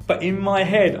 But in my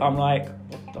head, I'm like,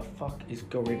 what the fuck is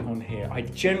going on here? I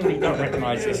genuinely don't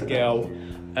recognise this girl.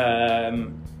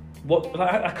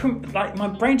 I couldn't, like, my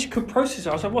brain just couldn't process it.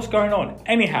 I was like, what's going on?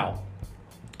 Anyhow,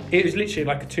 it was literally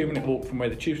like a 2-minute walk from where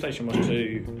the tube station was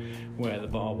to where the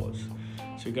bar was.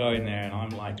 So we go in there, and I'm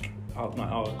like,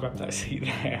 I'll grab that seat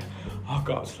there. I'll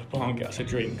go up to the bar and get us a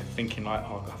drink, thinking like,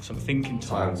 I'll have some thinking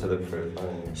time. Time to look through.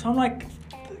 So I'm like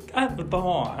at the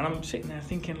bar, and I'm sitting there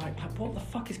thinking like what the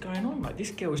fuck is going on? Like,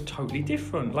 this girl is totally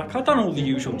different. Like, I've done all the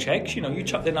usual checks, you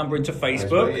chuck their number into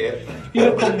Facebook, you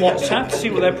look on WhatsApp to see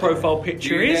what their profile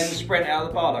picture You is. then sprint out of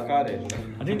the bar like I did.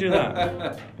 I didn't do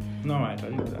that. No, I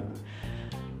didn't do that.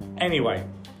 Anyway,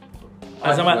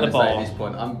 as I'm at the bar, at this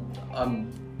point,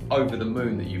 I'm over the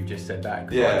moon that you've just said that,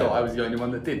 because I thought I was the only one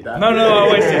that did that. No,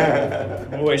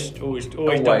 I always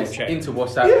double check. Into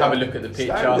WhatsApp, have a look at the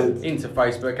picture. Standard. Into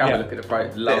Facebook, have a look at the photo.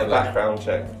 Bit Love of that. background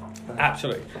check.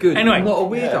 Absolutely. Good. Anyway, Not a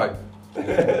weirdo.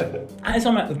 as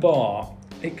I'm at the bar,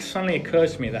 it suddenly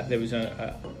occurs to me that there was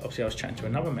obviously I was chatting to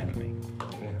another Melanie.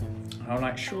 Yeah. And I'm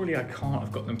like, surely I can't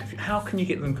have got them confused. How can you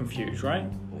get them confused, right?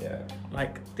 Yeah.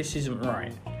 Like, this isn't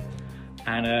right.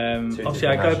 And Two obviously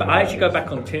I different actually go back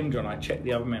nationalities. on Tinder and I check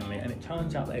the other Melanie, and it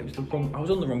turns out that it was I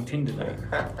was on the wrong Tinder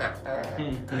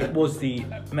date. It was the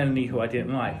Melanie who I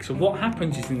didn't like. So what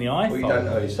happens is in the iPhone. Well, you don't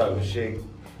know, so was she.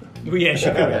 Well, yeah, she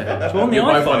could. So on the You're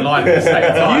both iPhone, online at the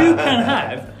same time. you can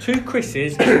have two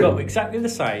Chris's spelled exactly the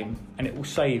same, and it will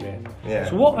save it. Yeah.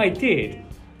 So what I did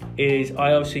is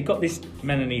I obviously got this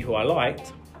Melanie who I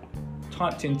liked,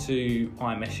 typed into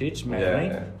iMessage Melanie,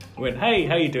 Yeah. went, "Hey,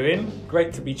 how you doing?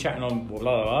 Great to be chatting on blah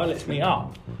blah blah. Let's meet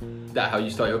up." That how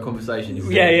you start your conversation?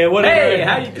 Yeah, whatever. Hey,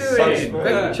 how you So doing? smooth.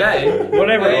 Great chatting.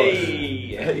 Whatever it was.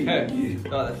 Hey.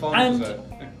 Like the phone And so.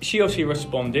 she obviously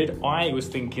responded. I was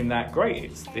thinking that great,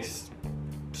 it's this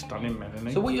stunning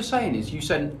Melanie. So what you're saying is you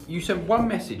sent one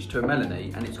message to a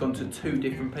Melanie and it's gone to two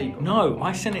different people. No,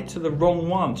 I sent it to the wrong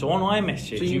one. So on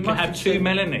iMessage, So you can must have two sent-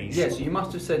 Melanies. Yeah, so you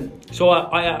must have sent. So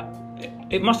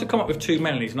it must have come up with two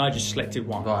Melanies, and I just selected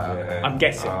one. Right. Yeah. I'm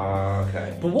guessing. Ah,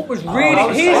 okay. But what was I really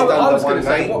was- here's I was the going one to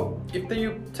say, name. what if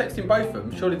you're texting both of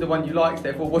them? Surely the one you liked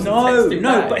therefore wasn't texting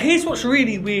no. back. But here's what's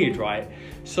really weird, right?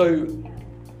 So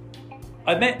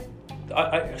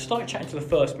I started chatting to the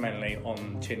first Melanie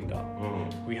on Tinder.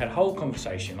 We had a whole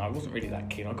conversation. I wasn't really that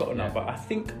keen. I got a Yeah. number. I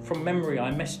think from memory,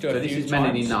 I messaged her So a this few is times.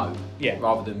 Melanie no. Yeah.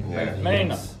 Rather than Yeah. Melanie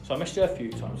no. yes. So I messaged her a few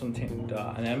times on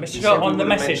Tinder, and then I messaged You her said we on the would've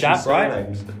message mentioned app, right?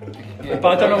 surnames. But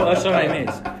I don't know what her surname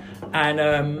is.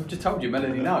 And Just told you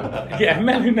Melanie no. yeah,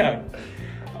 Melanie no.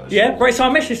 Yeah, right. So I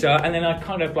messaged her, and then I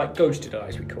kind of like ghosted her,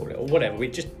 as we call it, or whatever. We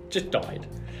just died.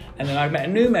 And then I met a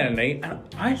new Melanie, and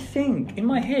I think in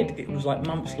my head it was like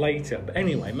months later, but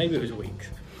anyway, maybe it was weeks.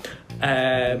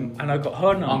 And I got her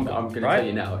I'm number. going to right? tell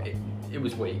you now. It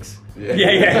was weeks.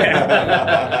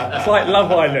 Yeah. It's like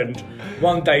Love Island.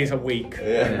 One day's a week in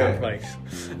Yeah. that place.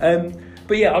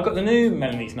 But yeah, I got the new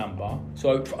Melanie's number.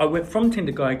 So I went from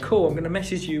Tinder going, cool, I'm going to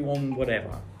message you on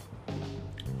whatever.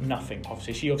 Nothing.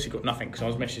 She obviously got nothing because I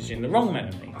was messaging the wrong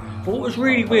Melanie. But what was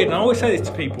really weird, and I always say this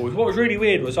to people, is what was really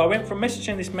weird was I went from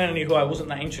messaging this Melanie who I wasn't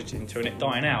that interested into and it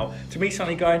dying out, to me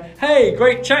suddenly going, hey,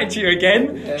 great chatting to you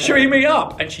again, should we meet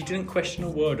up? And she didn't question a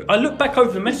word. I looked back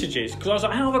over the messages because I was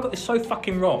like, how have I got this so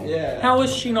fucking wrong? Yeah. How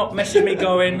has she not messaged me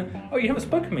going, oh, you haven't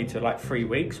spoken to me for like 3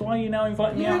 weeks, why are you now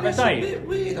inviting me out on a That's a date? bit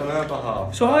weird on her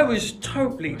behalf. So I was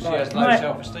totally She like, has low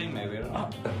self-esteem, maybe. I don't know.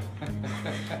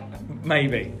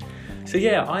 maybe. So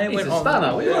yeah, I He's went a on.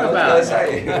 stunner. What are you Yeah, on I was about?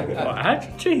 gonna say. I had?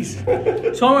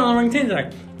 Jeez. So I went on ring Tinder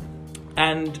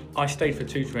and I stayed for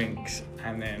 2 drinks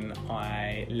and then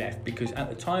I left because at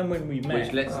the time when we met.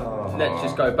 Which let's Oh.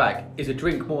 just go back. Is a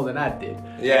drink more than Ad did.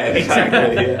 Yeah,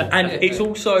 exactly. Yeah. And it's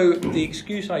also the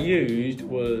excuse I used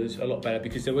was a lot better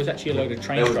because there was actually a load of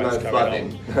train There was strikes no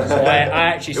going flooding. on. So I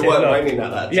actually It said, weren't look, raining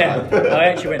at that yeah, time. I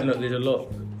actually went, look, there's a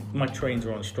lot. My trains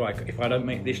are on strike. If I don't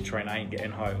make this train, I ain't getting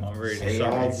home. I'm really See,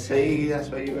 sorry. I see, that's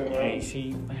where you went Hey, wrong.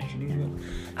 see,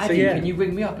 Addy, yeah. can you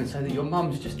ring me up and say that your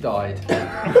mum's just died?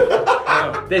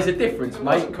 There's a difference, It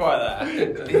mate. wasn't quite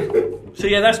that. So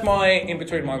yeah, that's my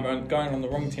in-between moment, going on the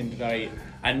wrong Tinder date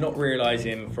and not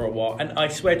realising for a while. And I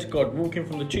swear to God, walking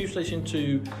from the tube station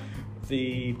to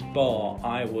the bar,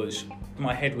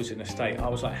 my head was in a state. I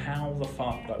was like, how the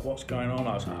fuck, like what's going on?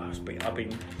 I was like, I've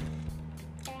been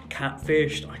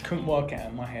catfished. I couldn't work it out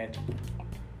in my head.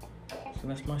 So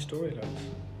that's my story, lads.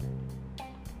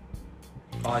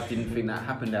 I didn't think that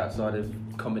happened outside of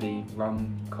comedy,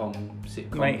 rom-com,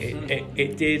 sitcoms. Mate,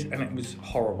 it did, and it was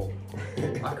horrible.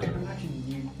 I can imagine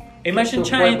you. Imagine to a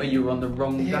chatting. point where you were on the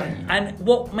wrong day. And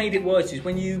what made it worse is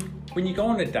when you go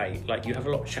on a date, like you have a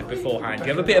lot of chat beforehand, you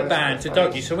have a bit of banter,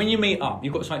 don't you? So when you meet up,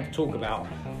 you've got something to talk about.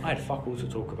 I had fuck all to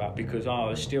talk about because I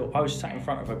was sat in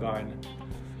front of a guy and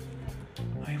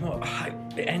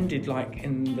it ended like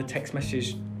in the text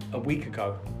message a week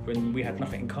ago when we had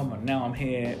nothing in common. Now I'm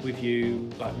here with you,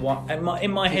 like what? In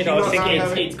my head, I was thinking.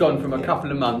 It's gone from a couple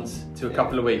of months to a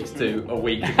couple of weeks to a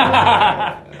week.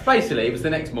 Basically, it was the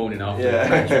next morning after.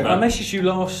 Yeah. I messaged you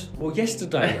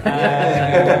yesterday.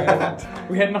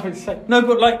 We had nothing to say. No,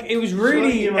 but like it was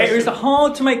really, it was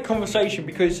hard to make conversation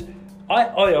because I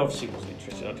obviously wasn't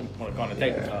interested. I didn't want to go on a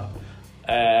date with her.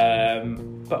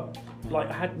 But like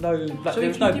I had no, like, So there if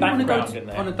was you no didn't want to background go in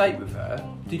there. on a date with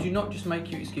her, did you not just make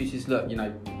your excuses? Look,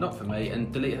 not for me,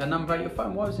 and delete her number out your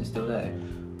phone. Why was it still there?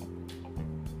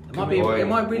 Am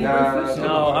I really ruthless?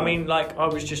 No, I mean, like, I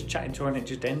was just chatting to her and it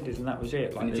just ended and that was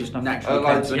it. Like, And it there's just nothing. naturally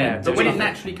came to an end. But when it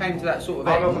naturally came to that sort of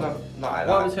I'm end, not gonna lie.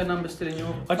 why was her number still in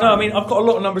your I don't know, I mean, I've got a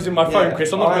lot of numbers in my phone,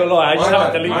 Chris, I'm not going to lie, I just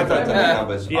haven't deleted I don't them. delete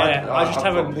numbers. Yeah, I just I've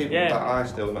haven't- got people yeah. that I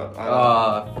still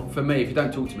not. For me, if you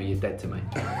don't talk to me, you're dead to me.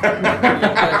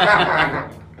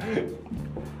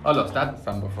 I lost Dad's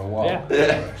number for a while.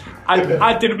 Yeah.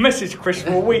 I did a message Chris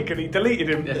for a week and he deleted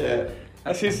him. Yeah.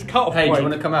 That's his cut-off Hey, do point. you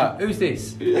want to come out? Who's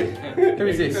this? Who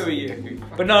is this? Who are you?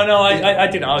 But no, I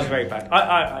didn't. I was very bad.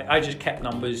 I just kept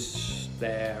numbers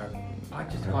there. I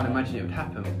just can't imagine it would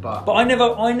happen, but But I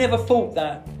never thought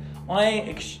that.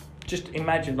 Just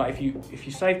imagined like if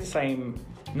you saved the same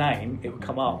name, it would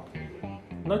come up,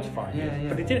 notifying you. Yeah.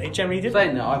 But it didn't. It generally didn't.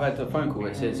 saying that, I've had a phone call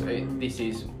that says this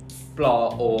is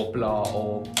blah or blah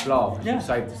or blah. Yeah. You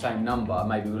saved the same number,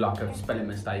 maybe with like a spelling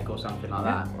mistake or something like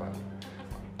that.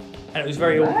 And it was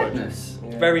very awkward. Madness.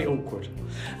 Yeah. Very awkward.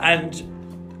 And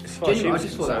as far as she Genuinely, I was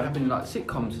just thought that concerned, happened in like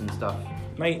sitcoms and stuff.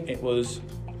 mate, it was.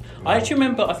 I actually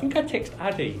remember. I think I texted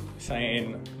Addy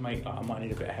saying, "Mate, like, I might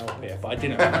need a bit of help here," but I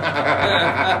didn't.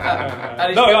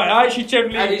 No, I actually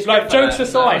generally, Addy's like, good for jokes that.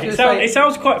 aside, No, it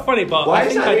sounds quite funny, but Why I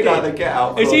is think Addy I like did. the get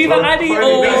out? It's either Addy The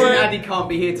or- reason Addy can't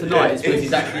be here tonight is because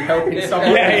he's actually helping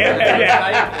someone.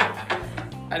 Yeah.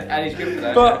 And he's good for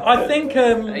that. But I think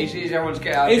he sees everyone's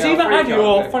get out. it's jail either free Addy card,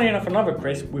 or, isn't it? funny enough, another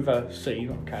Chris with a C,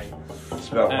 not K.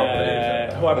 Spell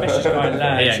properly. Who I messaged going, He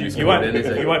lads, ain't you won't, responding,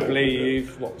 is he? you won't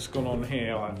believe what's gone on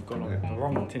here. I've gone on the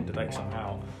wrong Tinder date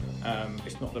somehow.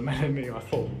 It's not the Melanie I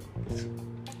thought.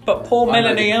 But poor I know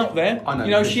Melanie the- out there, I know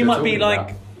you know, the she Chris might you're be talking like,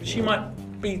 about. she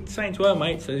might be saying to her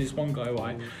mates, there's this one guy who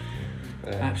I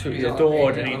absolutely He's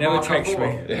adored like, and he yeah, never Mark texts me.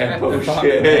 Upward. Yeah, Yeah,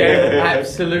 bullshit.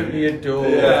 Absolutely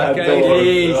adored. Yeah,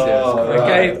 Jesus.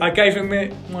 adored. I gave him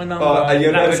my number. Oh, and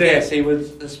you'll that never was it. guess he was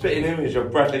a spitting image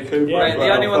of Bradley Cooper. Yeah. Right, the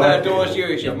only one that adores you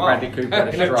is your mum. Bradley Cooper had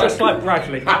a You know, stroke. just like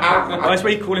Bradley. That's why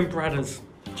you call him Bradders.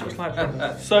 Just like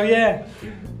Bradders. So yeah,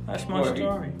 that's my Well,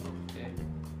 story. Yeah.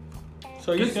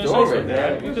 So you're Good going to say story, something? yeah,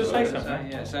 You're good going to say story.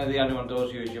 something? Yeah, so the only one that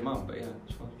adores you is your mum, but yeah,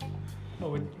 it's fine.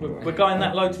 Well, we're going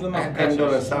that low to the mountain.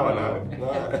 $10 sour now.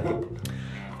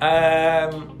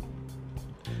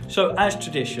 So as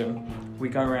tradition, we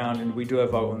go around and we do a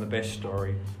vote on the best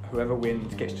story. Whoever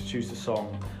wins gets to choose the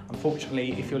song.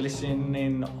 Unfortunately, if you're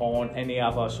listening on any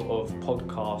other sort of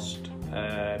podcast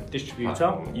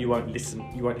distributor, you won't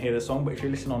hear the song. But if you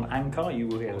listen on Anchor, you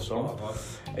will hear the song.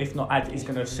 If not, Ad is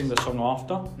going to sing the song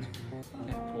after.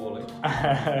 Poorly.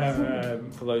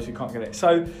 For those who can't get it.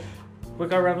 So we'll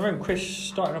go around the room. Chris,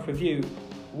 starting off with you,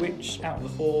 which out of the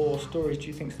 4 stories do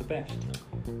you think's the best?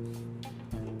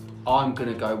 I'm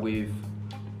going to go with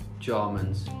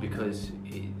Jarman's because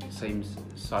it seems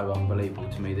so unbelievable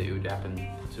to me that it would happen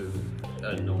to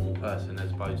a normal person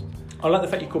as opposed. I like the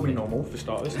fact you call me normal for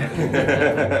starters. Sorry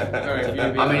if you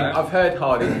I mean, I've heard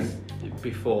Harding's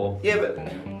before Yeah, but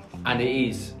and it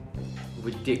is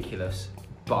ridiculous,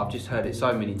 but I've just heard it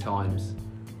so many times.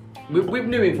 With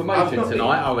new information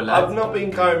tonight, I will I've add. not been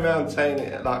going around saying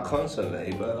it like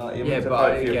constantly, but like you Yeah, must but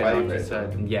have both your again, I've favourites. just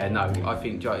heard, yeah, no, I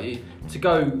think to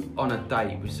go on a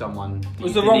date with someone. It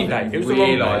was the wrong date. It was the wrong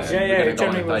realise date. Yeah, you were it gonna go on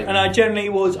a generally was. date And I generally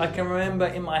was. I can remember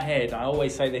in my head. I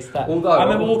always say this that. Although I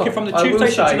remember walking from the I tube will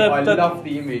station say, to the. I love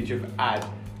the image of Ad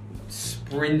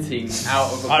sprinting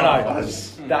out of a I know. bar.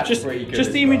 That's pretty good.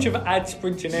 Just the as image well. of Ad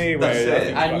sprinting anywhere. That's it. I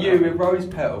think And was you like with rose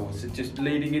petals just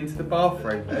leading into the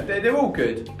bathroom. They're all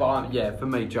good, but yeah, for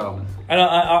me, Jarman. that.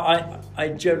 And I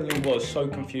generally was so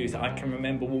confused that I can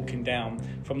remember walking down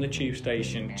from the tube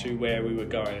station to where we were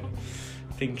going,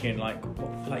 thinking like,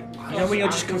 what, like you know when you're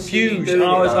just I can see you confused. doing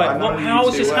And I was it, like, I know what? you How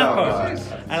has too this well, happened?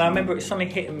 guys. And I remember it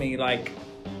suddenly hitting me like,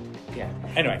 yeah.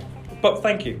 Anyway, but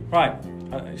thank you. Right,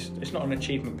 it's not an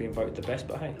achievement being voted the best,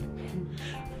 but hey,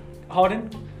 Harding.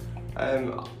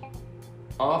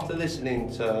 After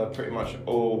listening to pretty much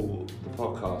all the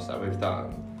podcasts that we've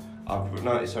done, I've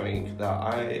noticed something that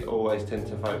I always tend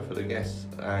to vote for the guests,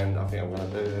 and I think I'm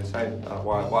going to do the same.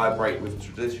 Why break with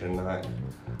tradition?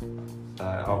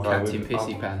 I'll go Captain with,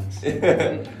 Pissy Pants.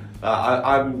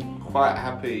 I'm quite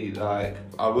happy. Like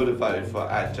I would have voted for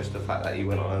Ad just the fact that he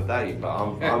went on a date, but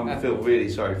I feel really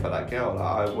sorry for that girl.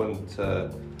 Like, I want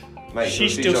to make sure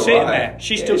She's she's still all sitting right. there.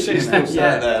 She's still sitting she's there. still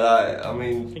sat there. Like I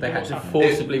mean, They had to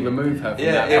forcibly remove her from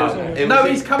Yeah, that it was- bar. it No,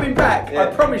 was- he's coming back. Yeah. I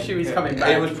promise you, he's coming back.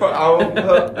 It was. I will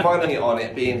put money on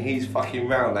it being his fucking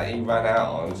round that he ran out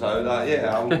on. So like,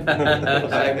 yeah,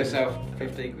 Save yourself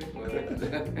 15 quid.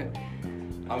 whatever.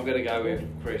 I'm going to go with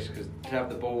Chris because to have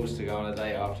the balls to go on a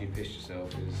date after you pissed yourself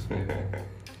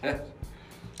is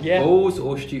Yeah. Balls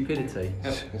or stupidity?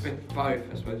 both,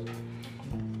 I suppose.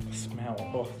 Smell hell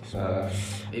off this morning.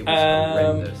 It was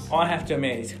horrendous. I have to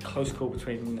admit, it's a close call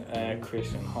between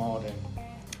Chris and Harding.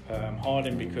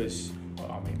 Harding because,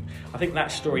 well, I mean, I think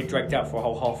that story dragged out for a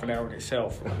whole half an hour in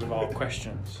itself with our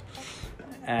questions.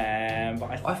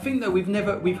 But I think that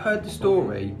we've heard the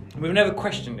story we've never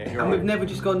questioned it. and we've never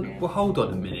just gone, well, hold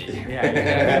on a minute.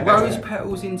 Yeah. Rose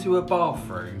petals into a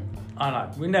bathroom. I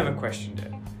know, we never questioned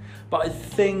it. But I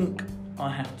think I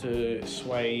have to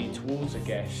sway towards a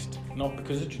guest, not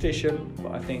because of tradition,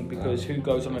 but I think because who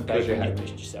goes on a date when you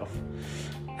pissed yourself?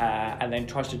 And then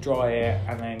tries to dry it,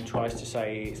 and then tries to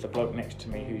say it's the bloke next to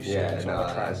me who's on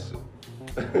the track.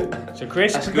 So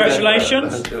Chris,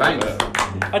 congratulations. Thanks.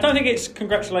 I don't think it's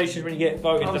congratulations when you get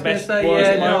voted the best say,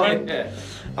 worst yeah, moment. Yeah.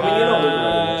 I mean, you're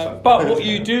not but what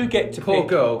you do get to Poor pick...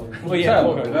 girl. Well, yeah,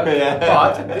 poor girl.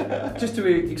 But just to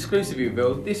be exclusively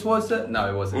revealed, this was no,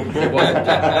 it wasn't. It wasn't.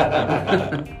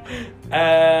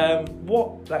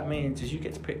 What that means is you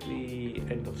get to pick the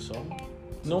end of song.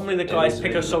 Normally the guys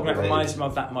pick a song that reminds them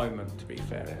of that moment, to be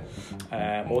fair,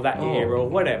 or that year or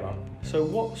whatever. So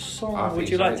what song would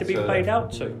you like to be played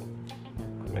out to?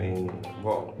 I mean,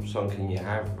 what song can you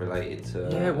have related to?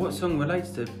 Yeah, what song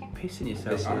relates to pissing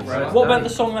yourself? What about the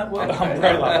song that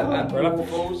Umbrella?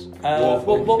 Waterfalls?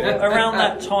 What around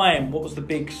that time, what was the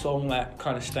big song that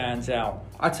kind of stands out?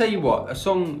 I tell you what, a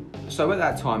song. So at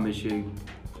that time, as you,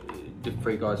 the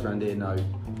three guys around here know,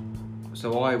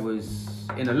 so I was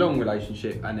in a long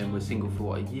relationship and then was single for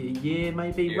what, a year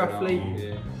maybe,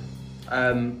 roughly.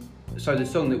 So the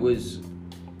song that was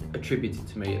attributed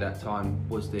to me at that time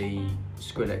was the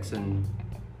Skrillex and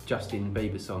Justin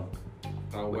Bieber song.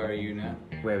 Oh, Where Are You Now?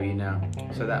 Where Are You Now?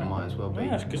 So that might as well be.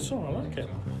 Yeah, that's a good song. I like it.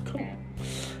 Cool.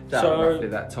 That So- roughly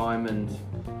that time and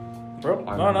Bro,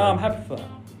 I no, remember I'm happy for that.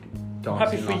 I'm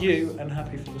happy dancing for like- you and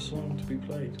happy for the song to be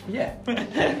played. Yeah. There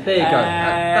you go.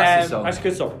 That's the song. That's a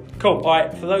good song. Cool. All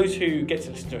right, for those who get to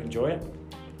listen to it, enjoy it.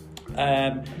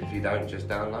 If you don't, just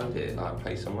download it. Like,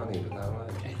 pay some money to download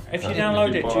it. If you If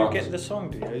download you it, do you buy get the song?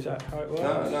 Do you? Is that how it works?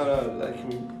 No, they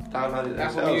can download it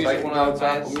Apple themselves. Music, They can one go of to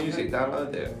Apple those. Music,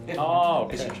 download it. Oh,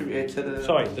 It's okay. attributed to the...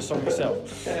 Sorry, the song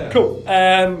itself. Yeah. Cool.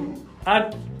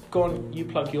 Go on, you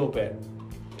plug your bit.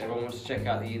 Everyone wants to check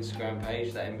out the Instagram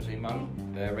page, that In Between Moment.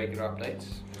 Regular updates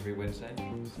every Wednesday.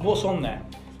 What's on there?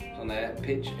 It's on there,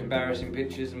 embarrassing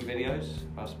pictures and videos.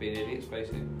 Us being idiots,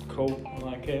 basically. Cool, I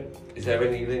like it. Is there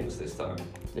any links this time?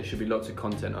 There should be lots of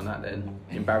content on that then.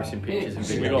 Embarrassing pictures and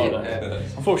We videos. got that.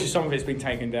 Unfortunately, some of it's been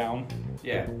taken down.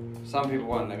 Yeah. Some people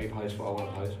won't let me post what I want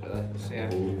to post, but that's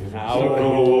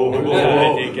Oh,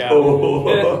 there you go.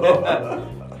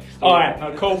 All right,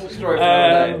 no, cool. Story for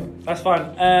another day. That's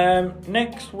fine.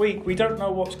 Next week, we don't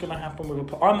know what's going to happen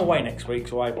with. I'm away next week,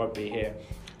 so I won't be here.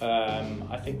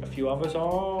 I think a few others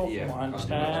are, Yeah, from what I I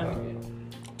understand.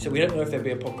 So we don't know if there'll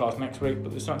be a podcast next week, but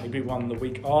there'll certainly be one the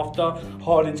week after.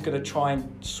 Harding's going to try and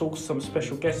source some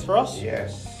special guests for us.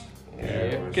 Yes.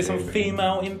 Get some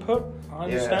female input. I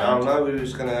understand. Yeah, I know we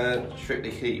was going to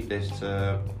strictly keep this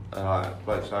to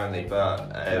blokes only, but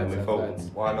we thought,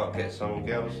 why not get some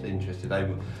girls interested?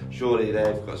 Surely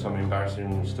they've got some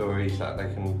embarrassing stories that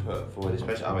they can put forward,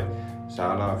 especially. I mean, so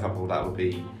I know a couple that would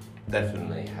be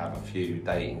definitely have a few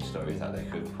dating stories that they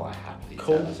could quite happily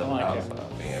Cool, tell someone I like else. it. I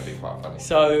think it'd be quite funny.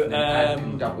 So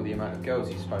And double the amount of girls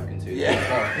you've spoken to. Yeah.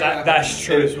 that's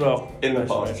true as well. In the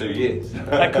That's past true. 2 years.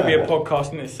 That could be a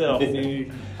podcast in itself.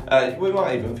 We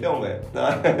might even film it.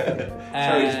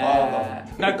 Show his father.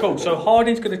 No, cool. So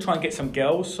Harding's going to try and get some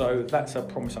girls, so that's a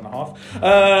promise and a half.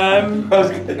 I'll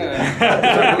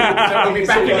be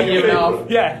back in a year and a half.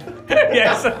 Yeah.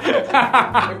 Yes.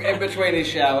 In between his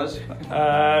showers.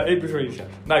 In between.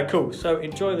 No, cool. So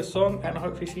enjoy the song and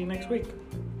hopefully see you next week.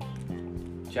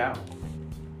 Ciao.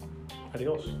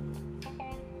 Adios.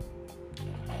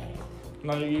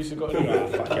 None of you have got to do that.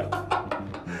 Fuck yeah.